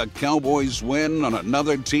watch the Cowboys win on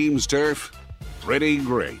another team's turf? Pretty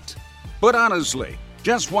great. But honestly,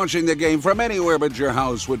 just watching the game from anywhere but your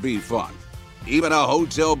house would be fun. Even a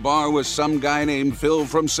hotel bar with some guy named Phil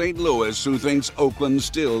from St. Louis who thinks Oakland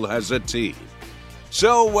still has a team.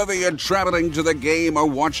 So whether you're traveling to the game or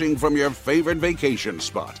watching from your favorite vacation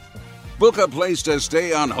spot, book a place to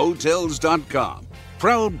stay on Hotels.com.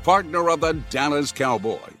 Proud partner of the Dallas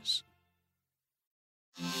Cowboys.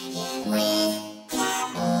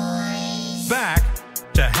 Back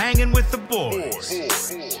to Hanging with the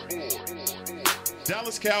Boys.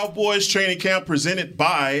 Dallas Cowboys training camp presented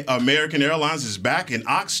by American Airlines is back in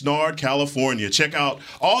Oxnard, California. Check out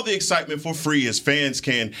all the excitement for free as fans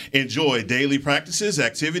can enjoy daily practices,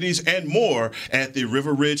 activities, and more at the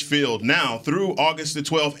River Ridge Field now through August the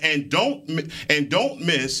 12th. And don't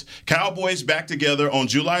miss Cowboys Back Together on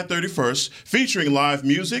July 31st, featuring live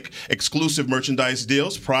music, exclusive merchandise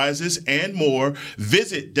deals, prizes, and more.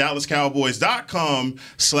 Visit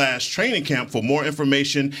DallasCowboys.com/training camp for more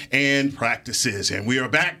information and practices. And we are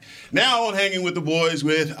back now on Hanging with the Boys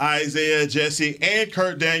with Isaiah, Jesse, and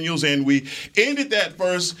Kurt Daniels. And we ended that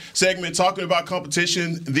first segment talking about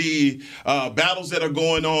competition, the battles that are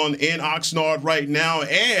going on in Oxnard right now.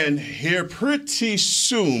 And here pretty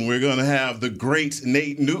soon, we're going to have the great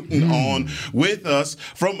Nate Newton on with us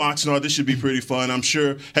from Oxnard. This should be pretty fun, I'm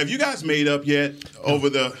sure. Have you guys made up yet over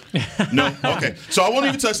the – No? Okay. So I won't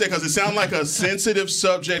even touch that because it sounds like a sensitive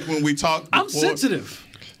subject when we talk before. I'm sensitive.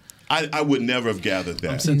 I would never have gathered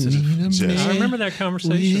that. I'm sensitive. I remember that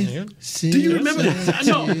conversation. Do you remember that?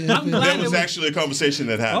 No, I'm glad that was actually a conversation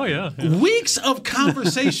that happened. Oh, yeah. Weeks of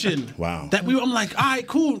conversation. Wow. I'm like, all right,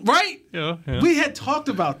 cool, right? Yeah. We had talked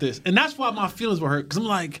about this, and that's why my feelings were hurt. Because I'm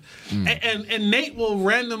like, and Nate will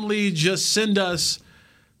randomly just send us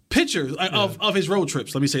pictures of his road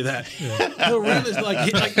trips. Let me say that. Yeah.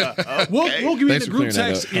 We'll give you the group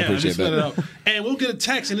text. Yeah, just set it up. And we'll get a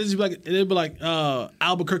text, and it'll be like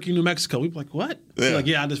Albuquerque, New Mexico. We'd be like, what? Yeah. Like,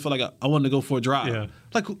 I just feel like I wanted to go for a drive. Yeah.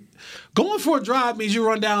 Like, going for a drive means you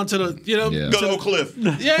run down to the, go to Oak Cliff.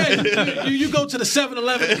 Yeah, you go to the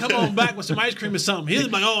 7-Eleven and come on back with some ice cream or something. He's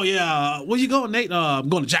like, oh, yeah, where you going, Nate? I'm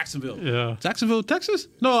going to Jacksonville. Yeah. Jacksonville, Texas?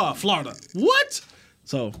 No, Florida. What?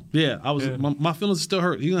 So my feelings are still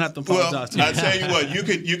hurt. You're gonna have to apologize to me. I tell you what,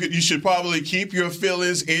 you should probably keep your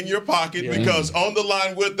feelings in your pocket because on the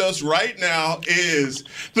line with us right now is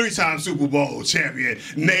 3-time Super Bowl champion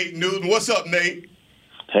Nate Newton. What's up, Nate?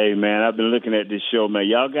 Hey man, I've been looking at this show, man.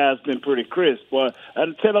 Y'all guys been pretty crisp, boy.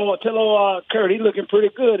 Tell Kurt, he looking pretty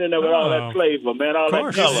good in there with all that flavor, man. All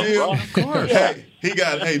that color, bro. Of course. Yeah.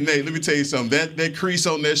 Hey, Nate, let me tell you something. That crease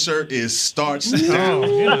on that shirt is starched down.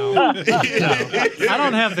 I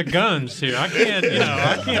don't have the guns here. I can't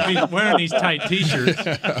be wearing these tight T-shirts.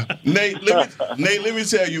 Nate, let me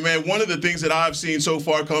tell you, man, one of the things that I've seen so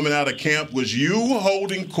far coming out of camp was you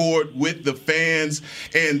holding court with the fans,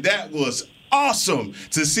 and that was awesome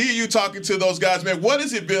to see you talking to those guys, man. What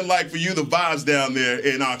has it been like for you, the vibes down there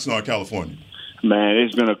in Oxnard, California? Man,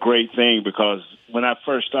 it's been a great thing because when I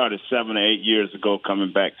first started 7 or 8 years ago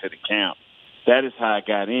coming back to the camp, that is how I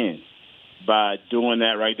got in, by doing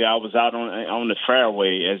that right there. I was out on the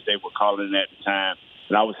fairway, as they were calling it at the time,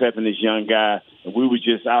 and I was helping this young guy, and we were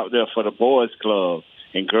just out there for the boys club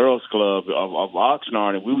and girls club of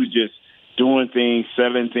Oxnard, and we were just doing things,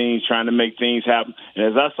 selling things, trying to make things happen. And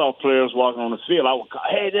as I saw players walking on the field, I would call,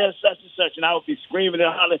 hey, there's such and such, and I would be screaming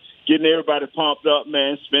and hollering, getting everybody pumped up,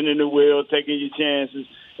 man, spinning the wheel, taking your chances.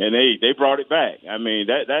 And they brought it back. I mean,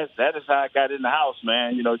 that is how I got in the house,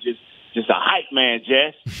 man. You know, just a hype man,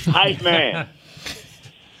 Jess. Hype man.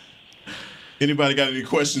 Anybody got any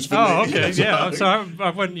questions for me? Oh, okay, yeah. So I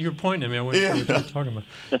wasn't. You were pointing at me. I wasn't sure what you were talking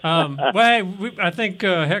about. Well, hey, I think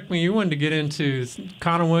Heckman, you wanted to get into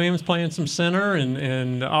Connor Williams playing some center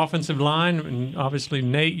and the offensive line, and obviously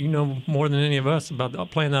Nate, you know more than any of us about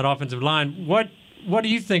playing that offensive line. What do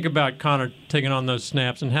you think about Connor taking on those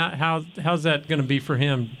snaps, and how's that going to be for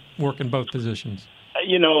him working both positions?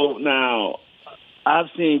 You know, now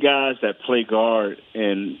I've seen guys that play guard,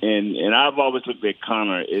 and I've always looked at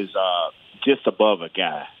Connor as just above a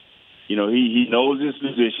guy. You know, he knows his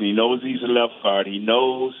position. He knows he's a left guard. He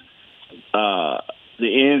knows the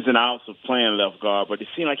ins and outs of playing left guard, but it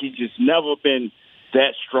seemed like he's just never been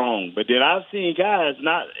that strong. But then I've seen guys and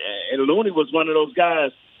Looney was one of those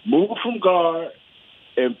guys, move from guard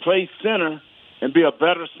and play center and be a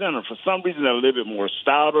better center. For some reason, they're a little bit more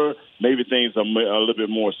stouter. Maybe things are a little bit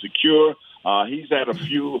more secure. He's had a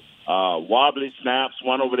few wobbly snaps,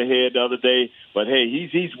 one over the head the other day. But, hey,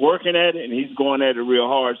 he's working at it, and he's going at it real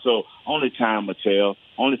hard. So only time will tell.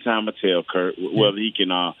 Only time will tell, Kurt, whether he can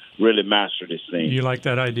really master this thing. You like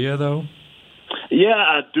that idea, though? Yeah,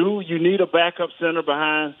 I do. You need a backup center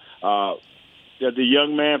behind the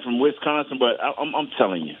young man from Wisconsin. But I'm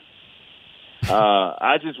telling you,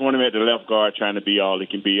 I just want him at the left guard trying to be all he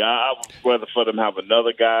can be. I would rather for them have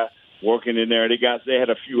another guy working in there. They had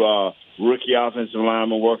a few rookie offensive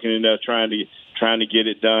linemen working in there trying to get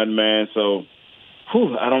it done, man. So,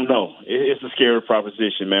 I don't know. It's a scary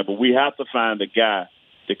proposition, man. But we have to find a guy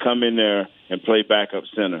to come in there and play backup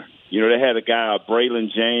center. You know, they had a guy,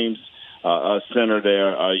 Braylon James, a center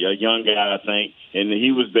there, a young guy, I think, and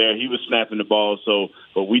he was there. He was snapping the ball. So,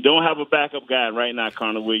 but we don't have a backup guy right now.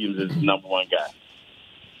 Connor Williams is the number one guy.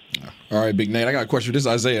 All right, Big Nate. I got a question. This is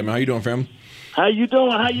Isaiah, man. How you doing, fam? How you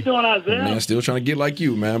doing, Isaiah? Man, still trying to get like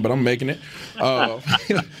you, man, but I'm making it.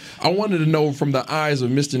 I wanted to know from the eyes of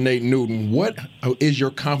Mr. Nate Newton, what is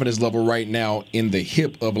your confidence level right now in the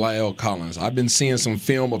hip of La'el Collins? I've been seeing some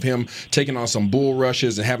film of him taking on some bull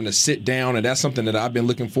rushes and having to sit down, and that's something that I've been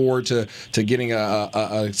looking forward to getting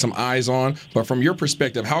some eyes on. But from your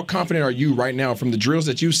perspective, how confident are you right now from the drills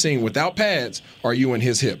that you've seen without pads are you in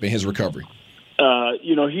his hip and his recovery?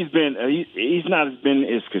 He's not been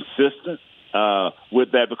as consistent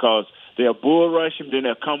with that because they'll bull rush him, then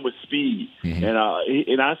they'll come with speed. Mm-hmm.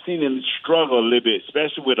 And I've seen him struggle a little bit,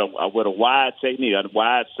 especially with a wide technique, a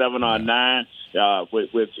wide 7 or 9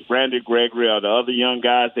 with Randy Gregory or the other young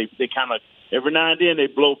guys. They kind of every now and then they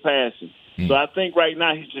blow past him. Mm-hmm. So I think right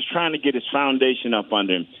now he's just trying to get his foundation up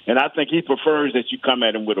under him, and I think he prefers that you come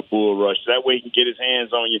at him with a bull rush. That way he can get his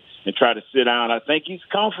hands on you and try to sit down. I think he's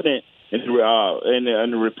confident in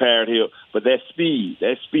the repaired hip, but that speed,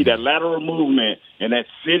 that lateral movement, and that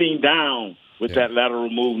sitting down with that lateral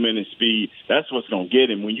movement and speed, that's what's going to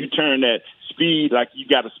get him. When you turn that speed, like you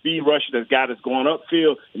got a speed rusher that's got us going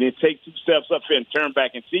upfield, and then take 2 steps upfield and turn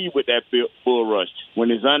back and see with that bull rush.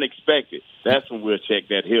 When it's unexpected, that's when we'll check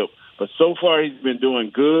that hip. But so far he's been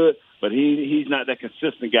doing good, but he's not that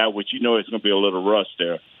consistent guy, which it's going to be a little rust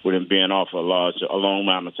there with him being off a long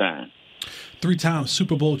amount of time. 3-time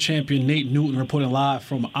Super Bowl champion Nate Newton reporting live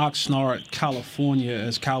from Oxnard, California,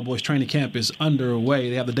 as Cowboys training camp is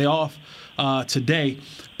underway. They have the day off today.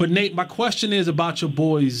 But, Nate, my question is about your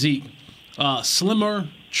boy Zeke. Slimmer,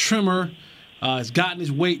 trimmer, has gotten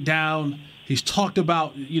his weight down. He's talked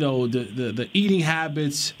about, the eating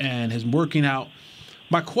habits and his working out.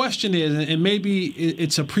 My question is, and maybe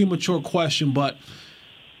it's a premature question, but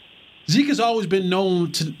Zeke has always been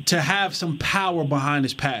known to have some power behind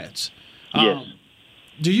his pads. Yes.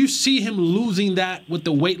 Do you see him losing that with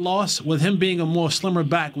the weight loss, with him being a more slimmer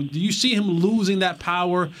back? Do you see him losing that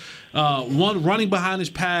power? One, running behind his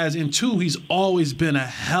pads, and 2, he's always been a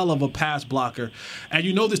hell of a pass blocker. And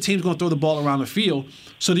this team's going to throw the ball around the field.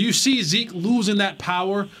 So do you see Zeke losing that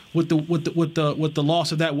power with the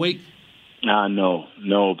loss of that weight? No,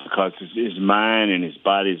 because his mind and his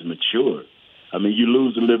body is mature. I mean, you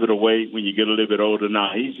lose a little bit of weight when you get a little bit older.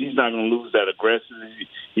 Now, he's not going to lose that aggressiveness.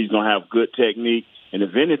 He's going to have good technique. And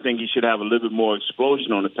if anything, he should have a little bit more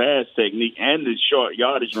explosion on the pass technique and the short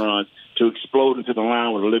yardage runs to explode into the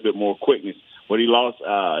line with a little bit more quickness. What he lost,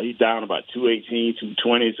 he's down about 218,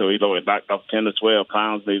 220, so he's only knocked off 10 to 12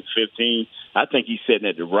 pounds, maybe 15. I think he's sitting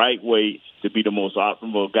at the right weight to be the most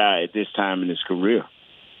optimal guy at this time in his career.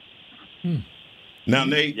 Now,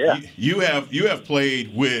 Nate, you have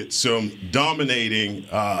played with some dominating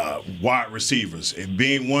wide receivers,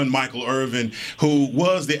 being one Michael Irvin, who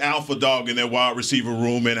was the alpha dog in that wide receiver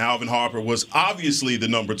room, and Alvin Harper was obviously the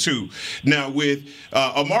number 2. Now, with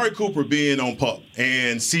Amari Cooper being on PUP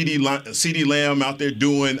and CeeDee Lamb out there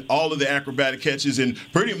doing all of the acrobatic catches and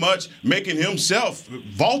pretty much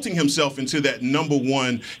vaulting himself into that number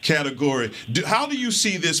 1 category, how do you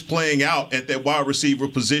see this playing out at that wide receiver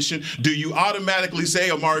position? Do you automatically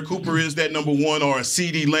say Amari Cooper is that number 1, or a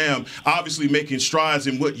CeeDee Lamb obviously making strides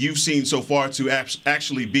in what you've seen so far to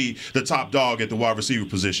actually be the top dog at the wide receiver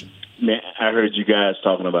position? Man, I heard you guys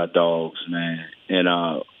talking about dogs, man. And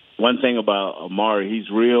one thing about Amari,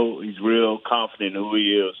 he's real confident in who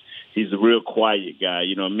he is. He's a real quiet guy.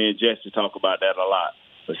 Me and Jesse talk about that a lot.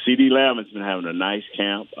 But CeeDee Lamb has been having a nice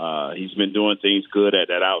camp. He's been doing things good at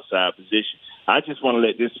that outside position. I just want to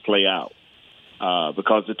let this play out.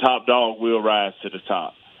 Because the top dog will rise to the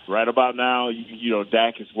top. Right about now,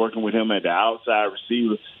 Dak is working with him at the outside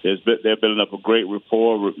receiver. They're building up a great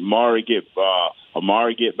rapport. Amari get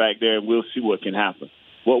back there, and we'll see what can happen.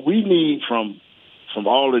 What we need from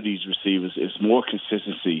all of these receivers is more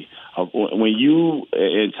consistency. When you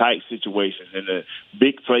in tight situations, in the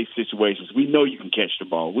big play situations, we know you can catch the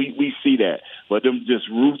ball. We see that. But them just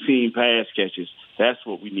routine pass catches, that's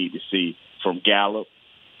what we need to see from Gallup,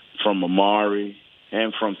 from Amari,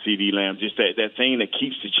 and from CeeDee Lamb, just that thing that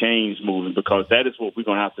keeps the chains moving, because that is what we're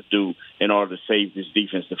going to have to do in order to save this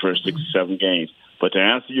defense the first 6 or 7 games. But to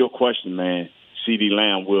answer your question, man, CeeDee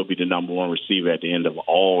Lamb will be the number 1 receiver at the end of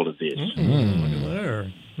all of this. Look at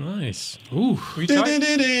there. Nice. Ooh.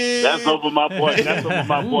 That's over my boy. That's over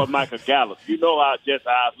my boy Michael Gallup. You know I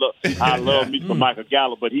love me for Michael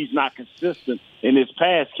Gallup, but he's not consistent in his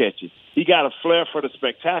pass catches. He got a flair for the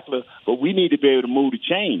spectacular, but we need to be able to move the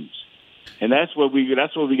chains. And that's what we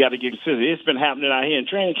got to get considered. It's been happening out here in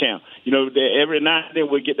training camp. Every now and then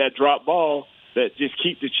we get that drop ball that just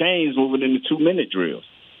keep the chains moving in the 2-minute drills.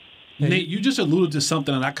 Nate, you just alluded to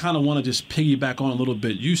something, and I kind of want to just piggyback on a little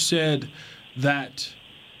bit. You said that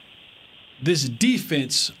this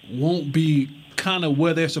defense won't be kind of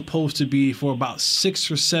where they're supposed to be for about 6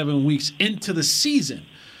 or 7 weeks into the season.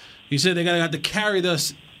 You said they're going to have to carry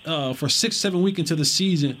this for 6, 7 weeks into the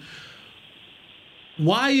season.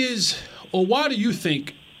 Why do you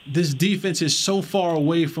think this defense is so far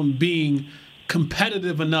away from being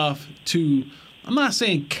competitive enough to, I'm not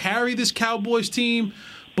saying carry this Cowboys team,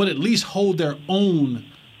 but at least hold their own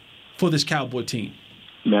for this Cowboy team?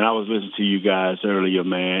 Man, I was listening to you guys earlier,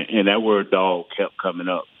 man, and that word dog kept coming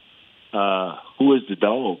up. Who is the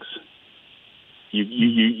dogs?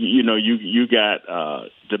 You got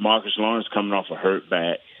DeMarcus Lawrence coming off a hurt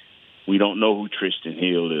back. We don't know who Tristan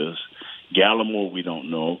Hill is. Gallimore, we don't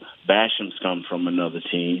know. Basham's come from another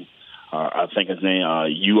team. I think his name,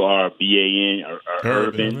 Urban, or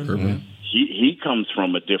Urban. He comes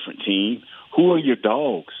from a different team. Who are your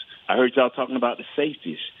dogs? I heard y'all talking about the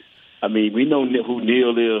safeties. I mean, we know who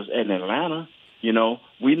Neal is in Atlanta. We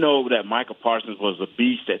know that Michael Parsons was a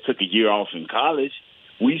beast that took a year off in college.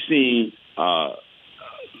 We seen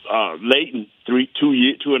Leighton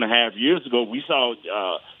 2.5 years ago. We saw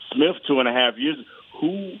Smith 2.5 years ago.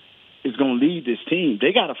 Who is going to lead this team?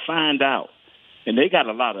 They got to find out. And they got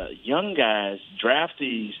a lot of young guys,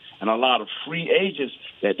 draftees, and a lot of free agents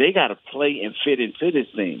that they got to play and fit into this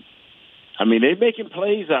thing. I mean, they're making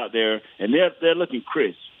plays out there, and they're looking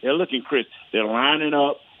crisp. They're lining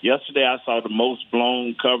up. Yesterday, I saw the most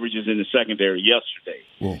blown coverages in the secondary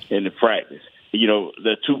in the practice.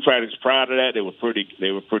 The 2 practices prior to that, they were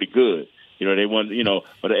pretty good. They won.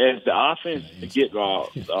 But as the offense get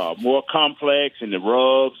more complex, and the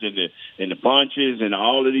rubs and the bunches and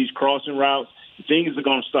all of these crossing routes, things are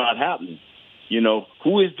going to start happening.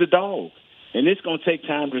 Who is the dog? And it's going to take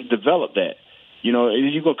time to develop that. Because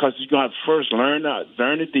you're going to have to first learn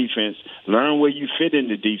the defense, learn where you fit in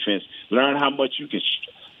the defense, learn how much you can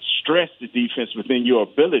stress the defense within your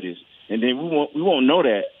abilities, and then we won't know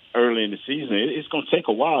that early in the season. It's going to take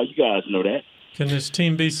a while. You guys know that. Can this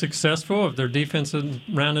team be successful if their defense isn't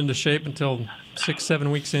round into shape until 6,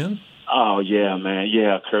 7 weeks in? Oh, yeah, man.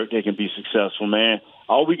 Yeah, Kurt, they can be successful, man.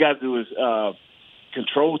 All we got to do is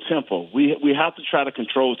control tempo. We have to try to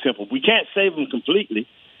control tempo. We can't save them completely,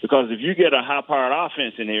 because if you get a high-powered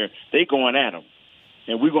offense in here, they going at them.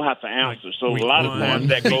 And we're going to have to answer. So a lot of times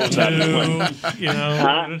that goes out the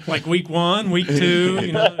way. Like week 1, week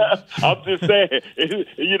 2. I'm just saying,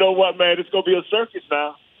 you know what, man? It's going to be a circus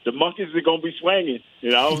now. The monkeys are going to be swinging,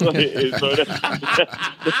 So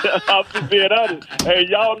I'm just being honest. Hey,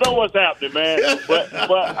 y'all know what's happening, man. But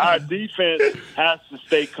our defense has to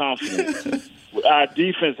stay confident.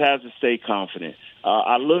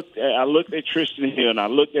 I looked at Tristan Hill, and I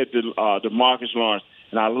looked at DeMarcus Lawrence,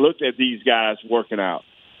 and I looked at these guys working out.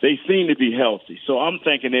 They seem to be healthy. So I'm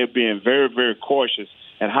thinking they're being very, very cautious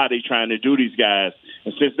at how they're trying to do these guys.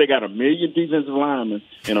 And since they got 1 million defensive linemen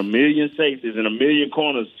and 1 million safeties and 1 million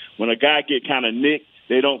corners, when a guy get kind of nicked,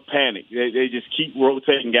 they don't panic. They just keep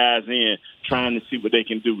rotating guys in, trying to see what they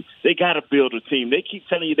can do. They got to build a team. They keep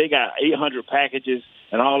telling you they got 800 packages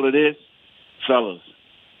and all of this. Fellas,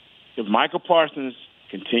 if Michael Parsons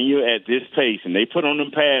continue at this pace and they put on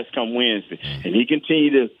them pads come Wednesday and he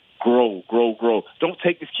continue to grow, don't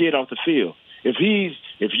take this kid off the field. If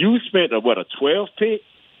you spent a 12th pick,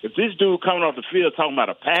 if this dude coming off the field talking about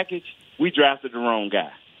a package, we drafted the wrong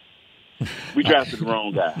guy.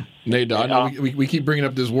 Nate, I know we keep bringing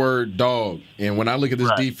up this word dog, and when I look at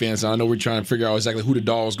this defense, I know we're trying to figure out exactly who the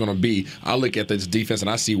dog is going to be. I look at this defense, and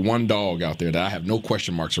I see one dog out there that I have no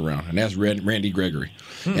question marks around, and that's Randy Gregory.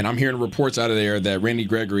 And I'm hearing reports out of there that Randy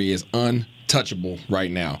Gregory is untouchable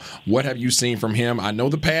right now. What have you seen from him? I know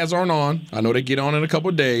the pads aren't on. I know they get on in a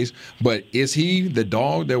couple of days, but is he the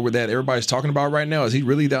dog that everybody's talking about right now? Is he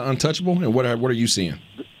really that untouchable? And what are you seeing?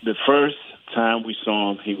 The first time we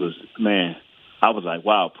saw him, he was, man, I was like,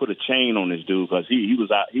 wow, put a chain on this dude, because he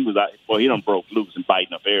was out. Well, he done broke loose and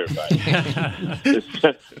biting up everybody.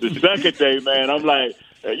 The second day, man, I'm like,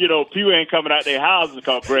 people ain't coming out their houses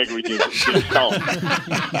because Gregory didn't talk.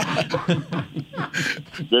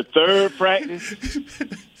 The third practice,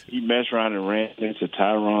 he messed around and ran into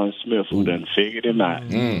Tyron Smith, who done figured him out.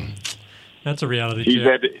 That's a reality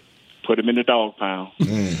check. Put him in the dog pound.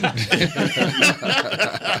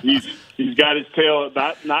 He's got his tail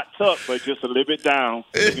not tucked, but just a little bit down,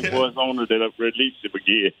 looking for his owner to release him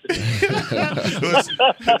again.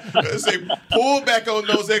 Let's say, pull back on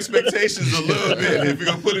those expectations a little bit if you're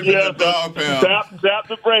going to put him in the dog pound. Tap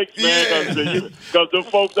the brakes, man, because the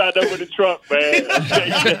folks out there with the truck, man,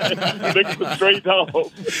 looking for stray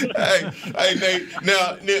dogs. Hey, Nate,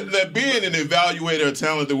 now being an evaluator of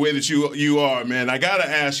talent the way that you are, man, I got to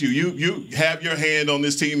ask you, you have your hand on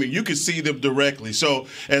this team and you can see them directly. So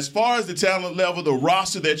as far as the talent level, the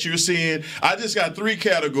roster that you're seeing, I just got 3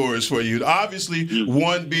 categories for you. Obviously,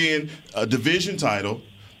 one being a division title,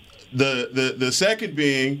 the second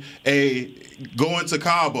being going to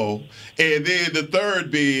Cabo, and then the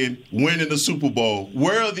third being winning the Super Bowl.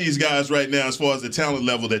 Where are these guys right now as far as the talent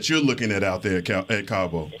level that you're looking at out there at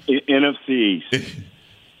Cabo? NFC East.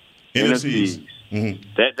 NFC East. Mm-hmm.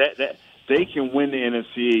 That they can win the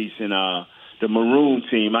NFC East, and the Maroon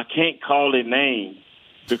team, I can't call their name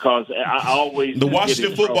because I always the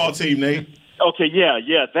Washington football team, Nate. Okay, yeah,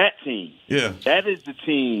 that team. Yeah, that is the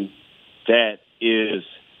team that is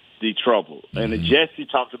the trouble. And Jesse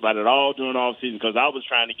talked about it all during all season because I was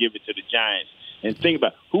trying to give it to the Giants. And think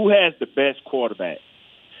about who has the best quarterback.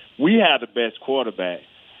 We have the best quarterback.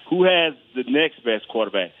 Who has the next best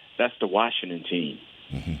quarterback? That's the Washington team.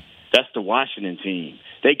 Mm-hmm. That's the Washington team.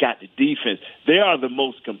 They got the defense. They are the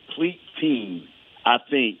most complete team, I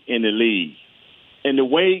think, in the league. And the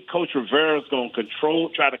way Coach Rivera's going to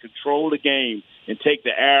try to control the game and take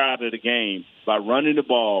the air out of the game by running the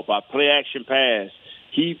ball, by play-action pass,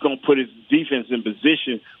 he's going to put his defense in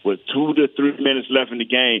position with 2 to 3 minutes left in the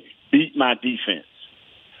game, beat my defense.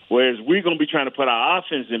 Whereas we're going to be trying to put our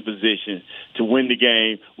offense in position to win the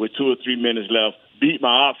game with 2 or 3 minutes left, beat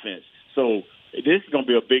my offense. So this is going to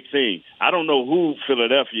be a big thing. I don't know who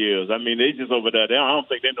Philadelphia is. I mean, they just over there. I don't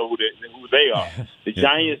think they know who they are. The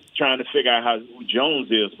Giants trying to figure out who Jones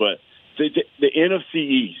is, but the NFC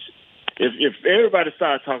East. If everybody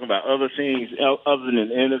starts talking about other things other than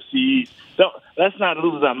the NFC East, let's not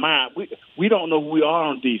lose our mind. We don't know who we are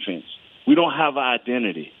on defense. We don't have an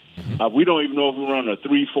identity. We don't even know if we run a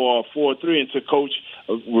 3-4 or 4-3 until Coach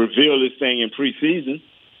revealed this thing in preseason.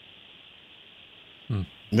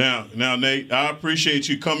 Now, Nate, I appreciate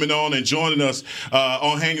you coming on and joining us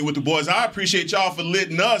on Hanging with the Boys. I appreciate y'all for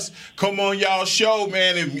letting us come on y'all show,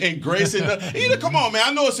 man, and gracing come on, man.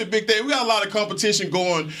 I know it's a big thing. We got a lot of competition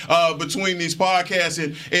going between these podcasts.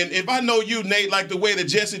 And if I know you, Nate, like the way that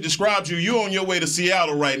Jesse described you, you're on your way to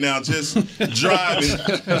Seattle right now, just driving.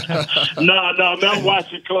 No, I'm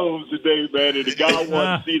watching clothes today, man. And the guy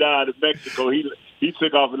wanted to see out of Mexico. He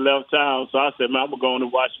took off and left town. So I said, man, I'm going to go in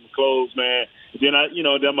and watch some clothes, man. Then I'm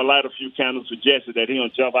going to light a few candles for Jesse that he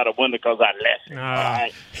don't jump out the window because I left him.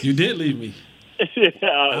 Right. You did leave me.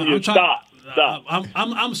 Stop.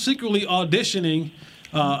 I'm secretly auditioning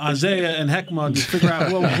Isaiah and Heckma to figure out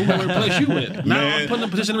who we're going to replace you with. Now I'm putting in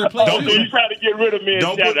a position to replace you. You trying to get rid of me and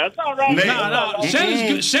Shannon. That's all right. No.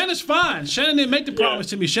 Shannon's good. Shannon's fine. Shannon didn't make the promise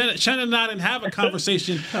to me. Shannon and I didn't have a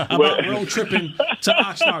conversation about road tripping to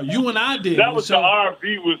Oxnard. You and I did. That was the RV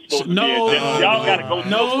was supposed to be. Y'all got to go to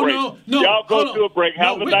a break. No. Y'all go to a break.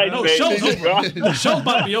 Have a nice day. The show's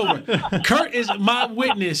about to be over. Kurt is my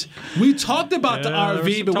witness. We talked about the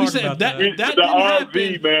RV, but we said if that didn't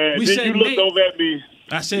happen, man. We said you looked over at me.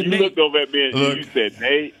 I said, you looked over at me and you said,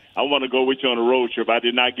 Nate, I want to go with you on a road trip. I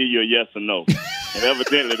did not give you a yes or no. And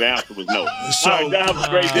evidently the answer was no. So, all right, have a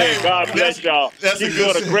great day. God bless y'all. Keep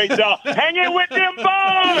doing a great job. Hanging with them boys.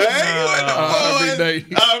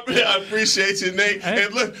 I appreciate you, Nate.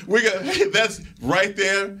 And look, that's right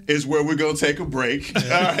there is where we're going to take a break. All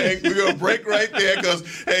right, we're going to break right there because,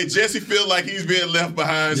 hey, Jesse feels like he's being left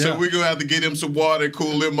behind. So we're going to have to get him some water and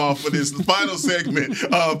cool him off for this final segment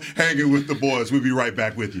of Hanging with the Boys. We'll be right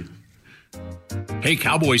back with you. Hey,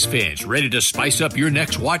 Cowboys fans, ready to spice up your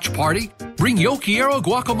next watch party? Bring Yo Quiero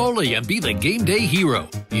guacamole and be the game day hero.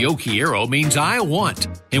 Yo Quiero means I want,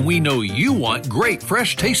 and we know you want great,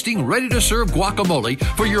 fresh-tasting, ready-to-serve guacamole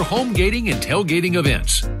for your home gating and tailgating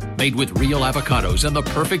events. Made with real avocados and the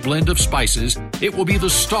perfect blend of spices, it will be the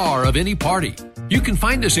star of any party. You can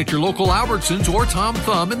find us at your local Albertsons or Tom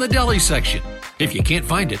Thumb in the deli section. If you can't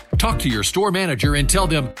find it, talk to your store manager and tell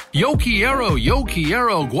them, Yo Quiero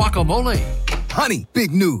guacamole. Honey,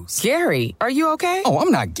 big news. Gary, are you okay? Oh, I'm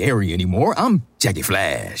not Gary anymore. I'm Jackie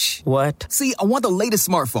Flash. What? See, I want the latest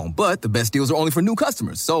smartphone, but the best deals are only for new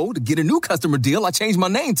customers. So to get a new customer deal, I changed my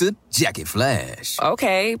name to Jackie Flash.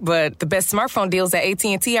 Okay, but the best smartphone deals at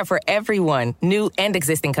AT&T are for everyone, new and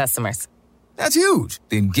existing customers. That's huge.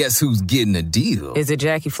 Then guess who's getting a deal? Is it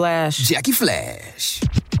Jackie Flash? Jackie Flash.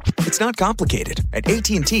 It's not complicated. At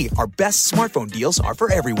AT&T, our best smartphone deals are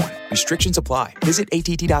for everyone. Restrictions apply. Visit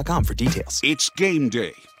att.com for details. It's game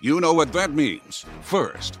day. You know what that means.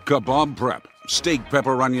 First, kebab prep. Steak,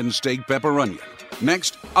 pepper, onion, steak, pepper, onion.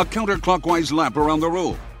 Next, a counterclockwise lap around the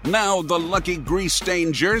room. Now the lucky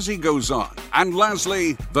grease-stained jersey goes on. And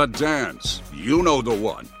lastly, the dance. You know the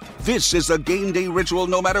one. This is a game day ritual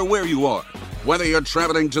no matter where you are. Whether you're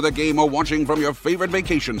traveling to the game or watching from your favorite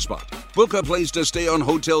vacation spot, book a place to stay on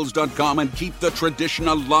Hotels.com and keep the tradition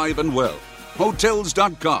alive and well.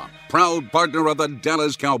 Hotels.com, proud partner of the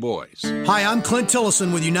Dallas Cowboys. Hi, I'm Clint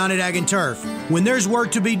Tillison with United Ag and Turf. When there's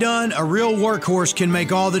work to be done, a real workhorse can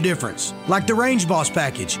make all the difference. Like the Range Boss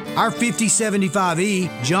package. Our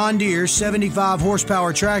 5075E John Deere 75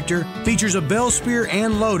 horsepower tractor features a bell spear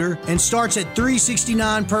and loader and starts at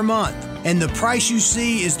 $369 per month. And the price you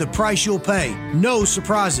see is the price you'll pay. No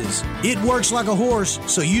surprises. It works like a horse,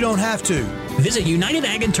 so you don't have to. Visit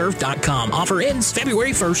UnitedAgAndTurf.com. Offer ends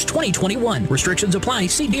February 1st, 2021. Restrictions apply.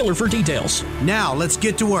 See dealer for details. Now, let's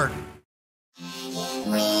get to work.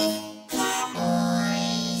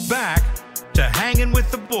 Back to Hanging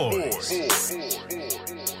with the Boys.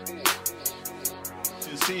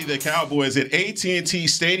 See the Cowboys at AT&T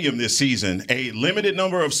Stadium this season. A limited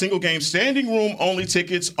number of single-game standing room only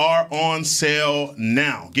tickets are on sale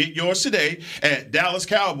now. Get yours today at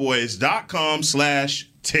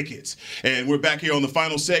DallasCowboys.com/tickets. And we're back here on the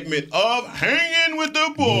final segment of Hanging with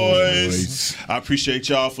the Boys. I appreciate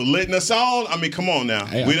y'all for letting us on. I mean, come on now.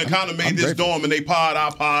 Hey, we done kind of made this dorm and they pod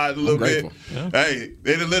our pod a little bit. Yeah. Hey,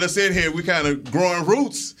 they done let us in here. We kind of growing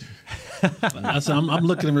roots. I'm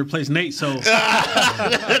looking to replace Nate, so whatever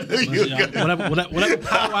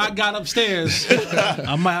power I got upstairs,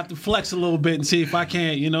 I might have to flex a little bit and see if I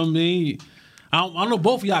can't, you know what I mean? I don't know,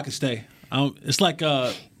 both of y'all can stay. It's like,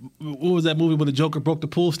 what was that movie where the Joker broke the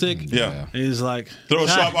pool stick? Yeah. It's like... Throw a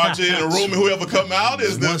sharp object in a room and whoever come out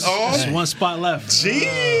is there's one spot left.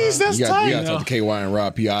 Jeez, that's tight. You got to talk to KY and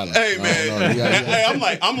Rob Piala. Hey, man.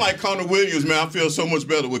 Hey, I'm like Connor Williams, man. I feel so much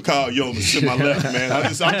better with Kyle Jonas to my left, man. I'm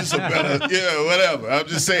just a better... Yeah, whatever. I'm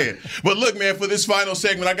just saying. But look, man, for this final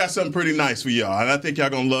segment, I got something pretty nice for y'all. And I think y'all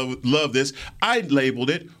going to love this. I labeled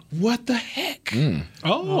it, What the Heck?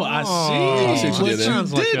 Oh, I see. I see what you did there. I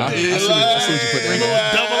see what you put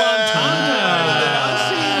there. Double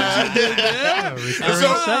So,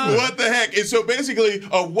 what the heck? And so, basically,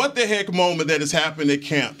 a what the heck moment that has happened at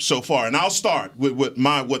camp so far. And I'll start with what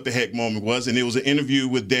my what the heck moment was. And it was an interview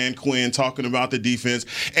with Dan Quinn talking about the defense.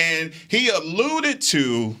 And he alluded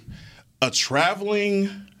to a traveling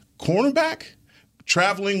cornerback.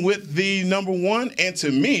 Traveling with the number one, and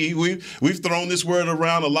to me, we've thrown this word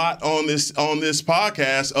around a lot on this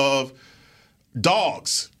podcast of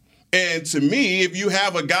dogs. And to me, if you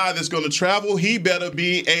have a guy that's going to travel, he better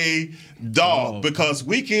be a dog because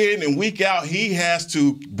week in and week out, he has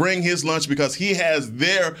to bring his lunch because he has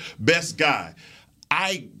their best guy.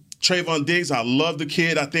 Trayvon Diggs, I love the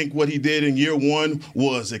kid. I think what he did in year one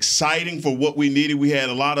was exciting for what we needed. We had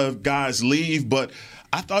a lot of guys leave, but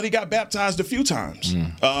I thought he got baptized a few times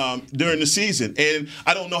during the season. And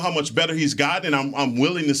I don't know how much better he's gotten, and I'm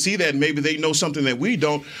willing to see that. Maybe they know something that we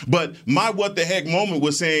don't. But my what the heck moment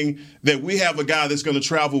was saying that we have a guy that's going to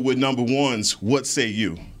travel with number ones. What say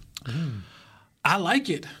you? I like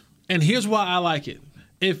it. And here's why I like it.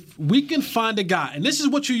 If we can find a guy, and this is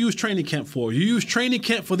what you use training camp for. You use training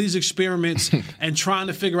camp for these experiments and trying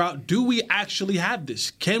to figure out, do we actually have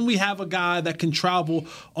this? Can we have a guy that can travel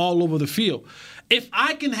all over the field? If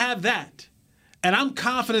I can have that, and I'm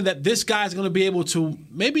confident that this guy's going to be able to,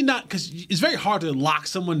 maybe not, because it's very hard to lock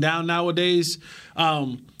someone down nowadays,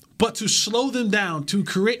 but to slow them down, to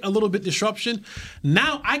create a little bit disruption,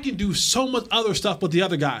 now I can do so much other stuff with the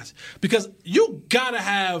other guys. Because you got to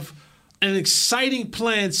have an exciting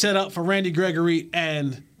plan set up for Randy Gregory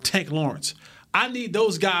and Tank Lawrence. I need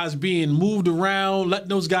those guys being moved around, letting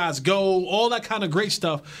those guys go, all that kind of great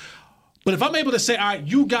stuff. But if I'm able to say, all right,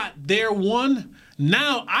 you got their one,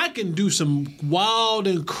 now I can do some wild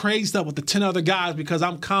and crazy stuff with the 10 other guys because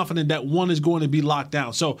I'm confident that one is going to be locked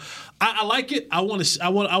down. So I like it. I want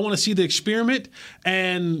to see the experiment,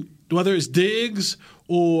 and whether it's Diggs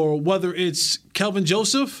or whether it's Kelvin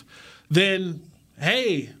Joseph, then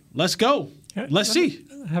hey, let's go. Let's see.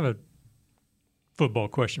 I have a football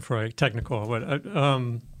question for you, technical.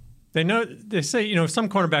 They say, some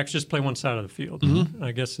cornerbacks just play one side of the field. Mm-hmm.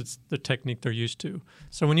 I guess it's the technique they're used to.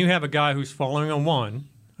 So when you have a guy who's following on one,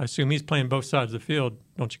 I assume he's playing both sides of the field.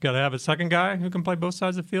 Don't you got to have a second guy who can play both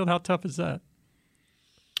sides of the field? How tough is that?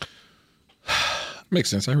 Makes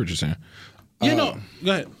sense. I heard what you're saying. Go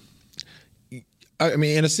ahead. I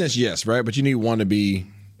mean, in a sense, yes, right? But you need one to be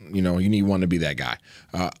you need one to be that guy.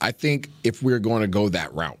 I think if we're going to go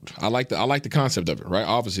that route, I like the concept of it, right?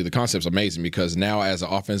 Obviously, the concept's amazing because now as an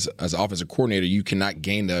offensive coordinator, you cannot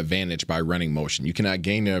gain the advantage by running motion. You cannot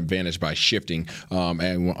gain the advantage by shifting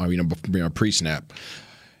and pre-snap.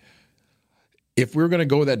 If we're going to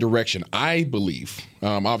go that direction, I believe,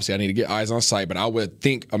 obviously I need to get eyes on sight, but I would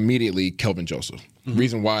think immediately Kelvin Joseph. Mm-hmm.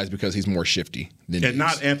 Reason why is because he's more shifty than and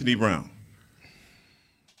not Anthony Brown.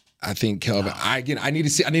 I think Kelvin. I need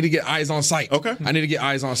to get eyes on sight. Okay. I need to get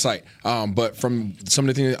eyes on sight. But from some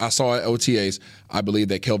of the things I saw at OTAs, I believe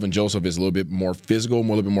that Kelvin Joseph is a little bit more physical, a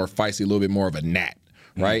little bit more feisty, a little bit more of a gnat,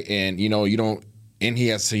 right? And you don't. And he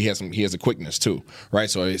has a quickness too, right?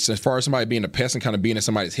 So it's, as far as somebody being a pest and kind of being in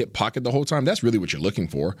somebody's hip pocket the whole time, that's really what you're looking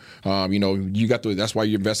for. You got that's why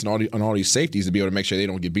you're investing on all these safeties to be able to make sure they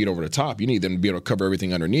don't get beat over the top. You need them to be able to cover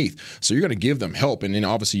everything underneath. So you're going to give them help, and then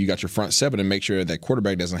obviously you got your front seven and make sure that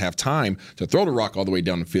quarterback doesn't have time to throw the rock all the way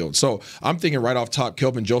down the field. So I'm thinking right off top,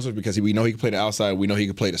 Kelvin Joseph, because we know he can play the outside, we know he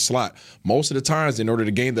can play the slot. Most of the times, in order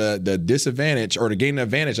to gain the disadvantage or to gain the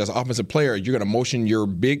advantage as an offensive player, you're going to motion your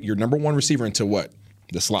number one receiver into what?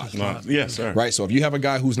 The slot. Yes, sir. Right. So if you have a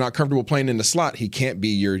guy who's not comfortable playing in the slot, he can't be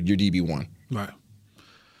your DB1. Right.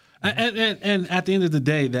 And at the end of the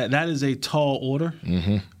day, that is a tall order.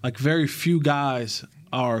 Mm-hmm. Like very few guys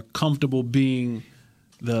are comfortable being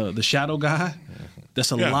the shadow guy.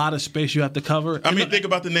 That's a lot of space you have to cover. I mean, think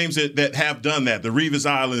about the names that have done that. The Revis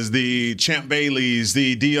Islands, the Champ Baileys,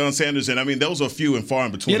 the Deion Sanders. And I mean, those are few and far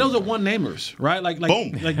in between. Yeah, those are one-namers, right? Like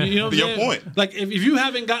boom. Like, you know what Your point. Like, if you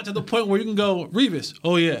haven't got to the point where you can go, Revis,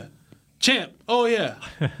 oh, yeah. Champ, oh, yeah.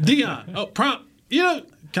 Deion, oh, Prime. You know,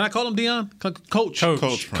 can I call him Deion? Coach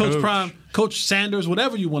Prime, Coach Sanders,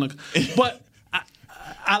 whatever you want to. But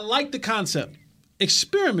I like the concept.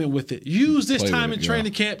 Experiment with it. Use this time in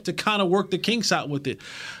training camp to kind of work the kinks out with it.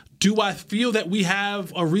 Do I feel that we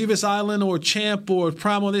have a Revis Island or Champ or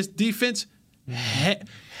Prime on this defense? Heck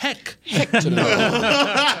to no.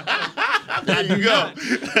 There you go.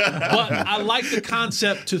 But I like the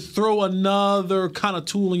concept to throw another kind of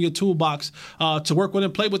tool in your toolbox to work with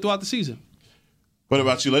and play with throughout the season. What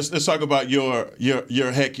about you? Let's talk about your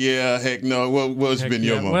heck yeah, heck no. What's been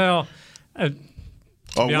your moment?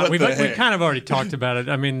 Well, we kind of already talked about it.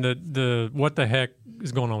 I mean, the what the heck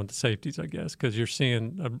is going on with the safeties, I guess, because you're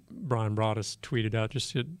seeing Brian Broaddus tweeted out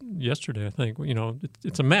just yesterday, I think,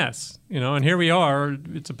 it's a mess, and here we are.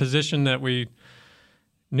 It's a position that we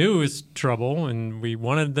knew is trouble, and we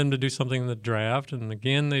wanted them to do something in the draft, and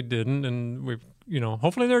again, they didn't, and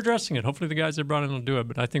hopefully they're addressing it. Hopefully the guys they brought in will do it,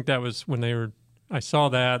 but I think that was when I saw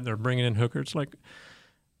that, they're bringing in Hooker. It's like,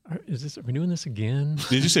 are we doing this again?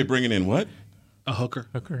 Did you say bringing in what? A hooker.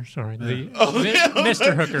 Sorry.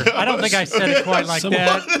 Mr. Hooker. I don't think I said it quite like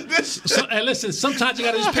that. Hey, listen, sometimes you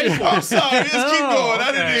got to just pay for it. I'm sorry. Let's keep going.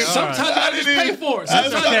 I didn't even. Sometimes you got to just pay for it.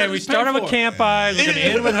 That's okay. We started with Camp Eye. We're going to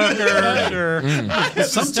end with Hooker.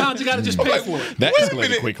 Sometimes you got to just pay for it. That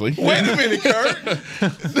escalated quickly. Wait a minute,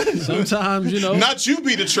 Kurt. Sometimes, Not you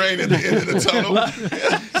be the train at the end of the tunnel.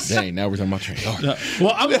 Dang, now we're talking about train.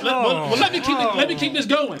 Well, let me keep this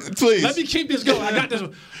going. Please. Let me keep this going. I got this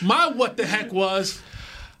one. My what the heck was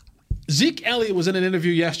Zeke Elliott was in an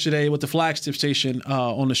interview yesterday with the flagship station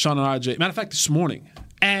on the Sean and RJ. Matter of fact, this morning,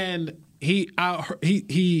 and he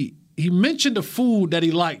mentioned a food that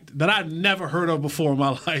he liked that I'd never heard of before in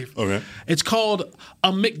my life. Okay, it's called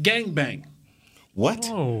a McGangbang. What?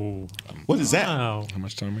 Oh, what is that? Wow. How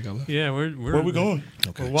much time we got left? Yeah, where are we going?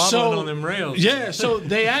 Okay. We're wobbling on them rails. Yeah, so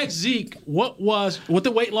they asked Zeke with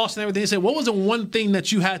the weight loss and everything. They said, what was the one thing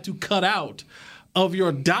that you had to cut out of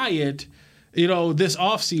your diet, this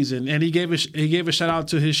offseason? And he gave a shout out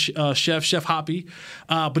to his Chef Hoppy,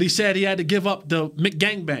 but he said he had to give up the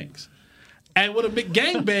McGangbangs. And what a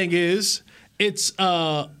McGangbang is, it's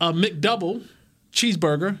a McDouble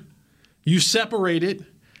cheeseburger. You separate it,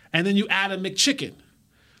 and then you add a McChicken.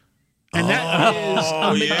 And that is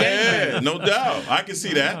a McGangbang. Yeah, no doubt. I can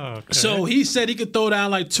see that. Okay. So he said he could throw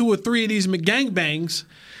down like 2 or 3 of these McGangbangs,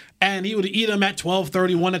 and he would eat them at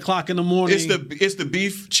 12:30, 1 o'clock in the morning. It's the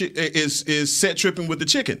beef is set tripping with the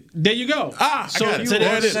chicken. There you go. I got it. You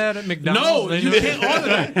order that at McDonald's? No, you can't order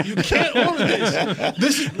that. You can't order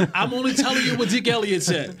this. I'm only telling you what Zeke Elliott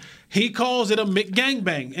said. He calls it a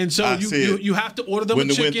McGangbang, and so you have to order them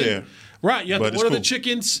Wouldn't with have chicken. went there. Right, you have to order the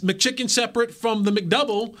McChicken separate from the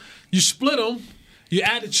McDouble. You split them. You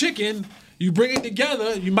add the chicken. You bring it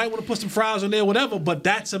together. You might want to put some fries on there, whatever. But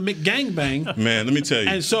that's a McGangbang. Man, let me tell you.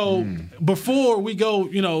 And so before we go,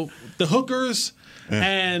 the hookers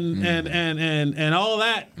and all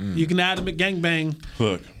that, you can add a McGangbang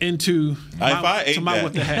into if I ate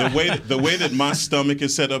what the heck. the way that my stomach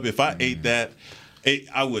is set up, if I ate that, Hey,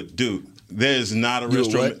 I would, dude. There's not a You a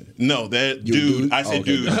restroom. what? No, dude. I said,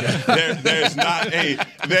 dude. There's not a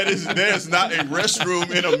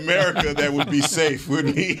restroom in America that would be safe with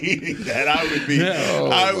me eating that. I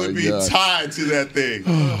would be tied to that thing.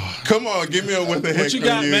 Come on, give me a what the heck. What you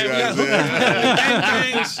got, man?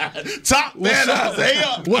 Top man,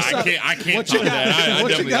 Isaiah. I can't top that.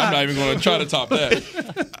 I'm not even going to try to top that.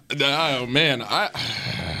 Oh man,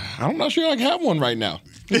 I'm not sure I have one right now.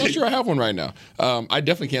 I'm not sure I have one right now. I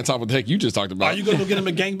definitely can't top what the heck you just talked about. Are you going to go get him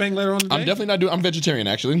a gangbang later on today? I'm definitely not doing. I'm vegetarian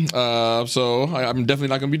actually, so I'm definitely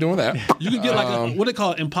not going to be doing that. You can get what do they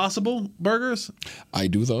call it? Impossible burgers. I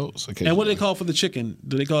do those. And what do they call for the chicken?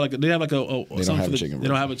 Do they call they have like a? They don't have a chicken. They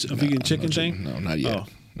don't have a vegan chicken thing. No, not yet. Oh.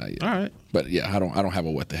 Not yet. All right. But yeah, I don't have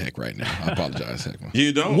a what the heck right now. I apologize.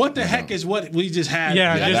 You don't? What the heck is what we just had?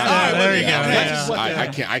 Yeah, there you go. I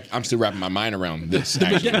can't. I'm still wrapping my mind around this.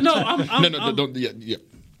 No, don't. Yeah.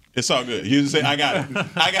 It's all good. You say, I got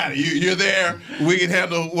it. You're there. We can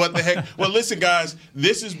handle what the heck. Well, listen, guys,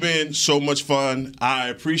 this has been so much fun. I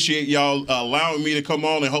appreciate y'all allowing me to come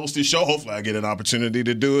on and host this show. Hopefully, I get an opportunity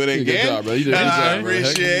to do it again. Good job, bro. You did a good job, I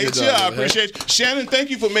appreciate you. I appreciate you. Shannon, thank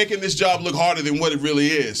you for making this job look harder than what it really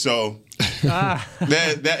is. So.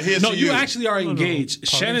 Here's no, you actually are engaged.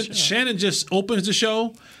 Shannon just opens the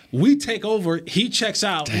show. We take over. He checks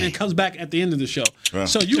out and then comes back at the end of the show. Wow.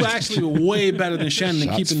 So you actually were way better than Shannon in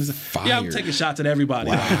keeping this. Fired. Yeah, I'm taking shots at everybody.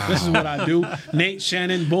 Wow. This is what I do. Nate,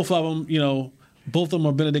 Shannon, both of them. Both of them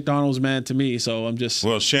are Benedict Arnold's man to me. So I'm just.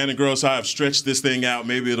 Well, Shannon Gross, I've stretched this thing out.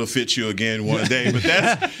 Maybe it'll fit you again one day. But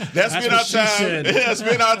that's been our time. That's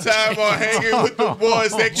been our time on Hanging with the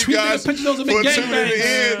Boys. Thank you guys for tuning in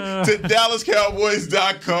to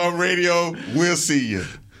DallasCowboys.com radio. We'll see you.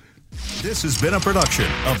 This has been a production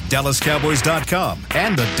of DallasCowboys.com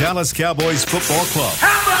and the Dallas Cowboys Football Club.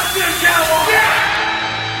 How about this, Cowboys?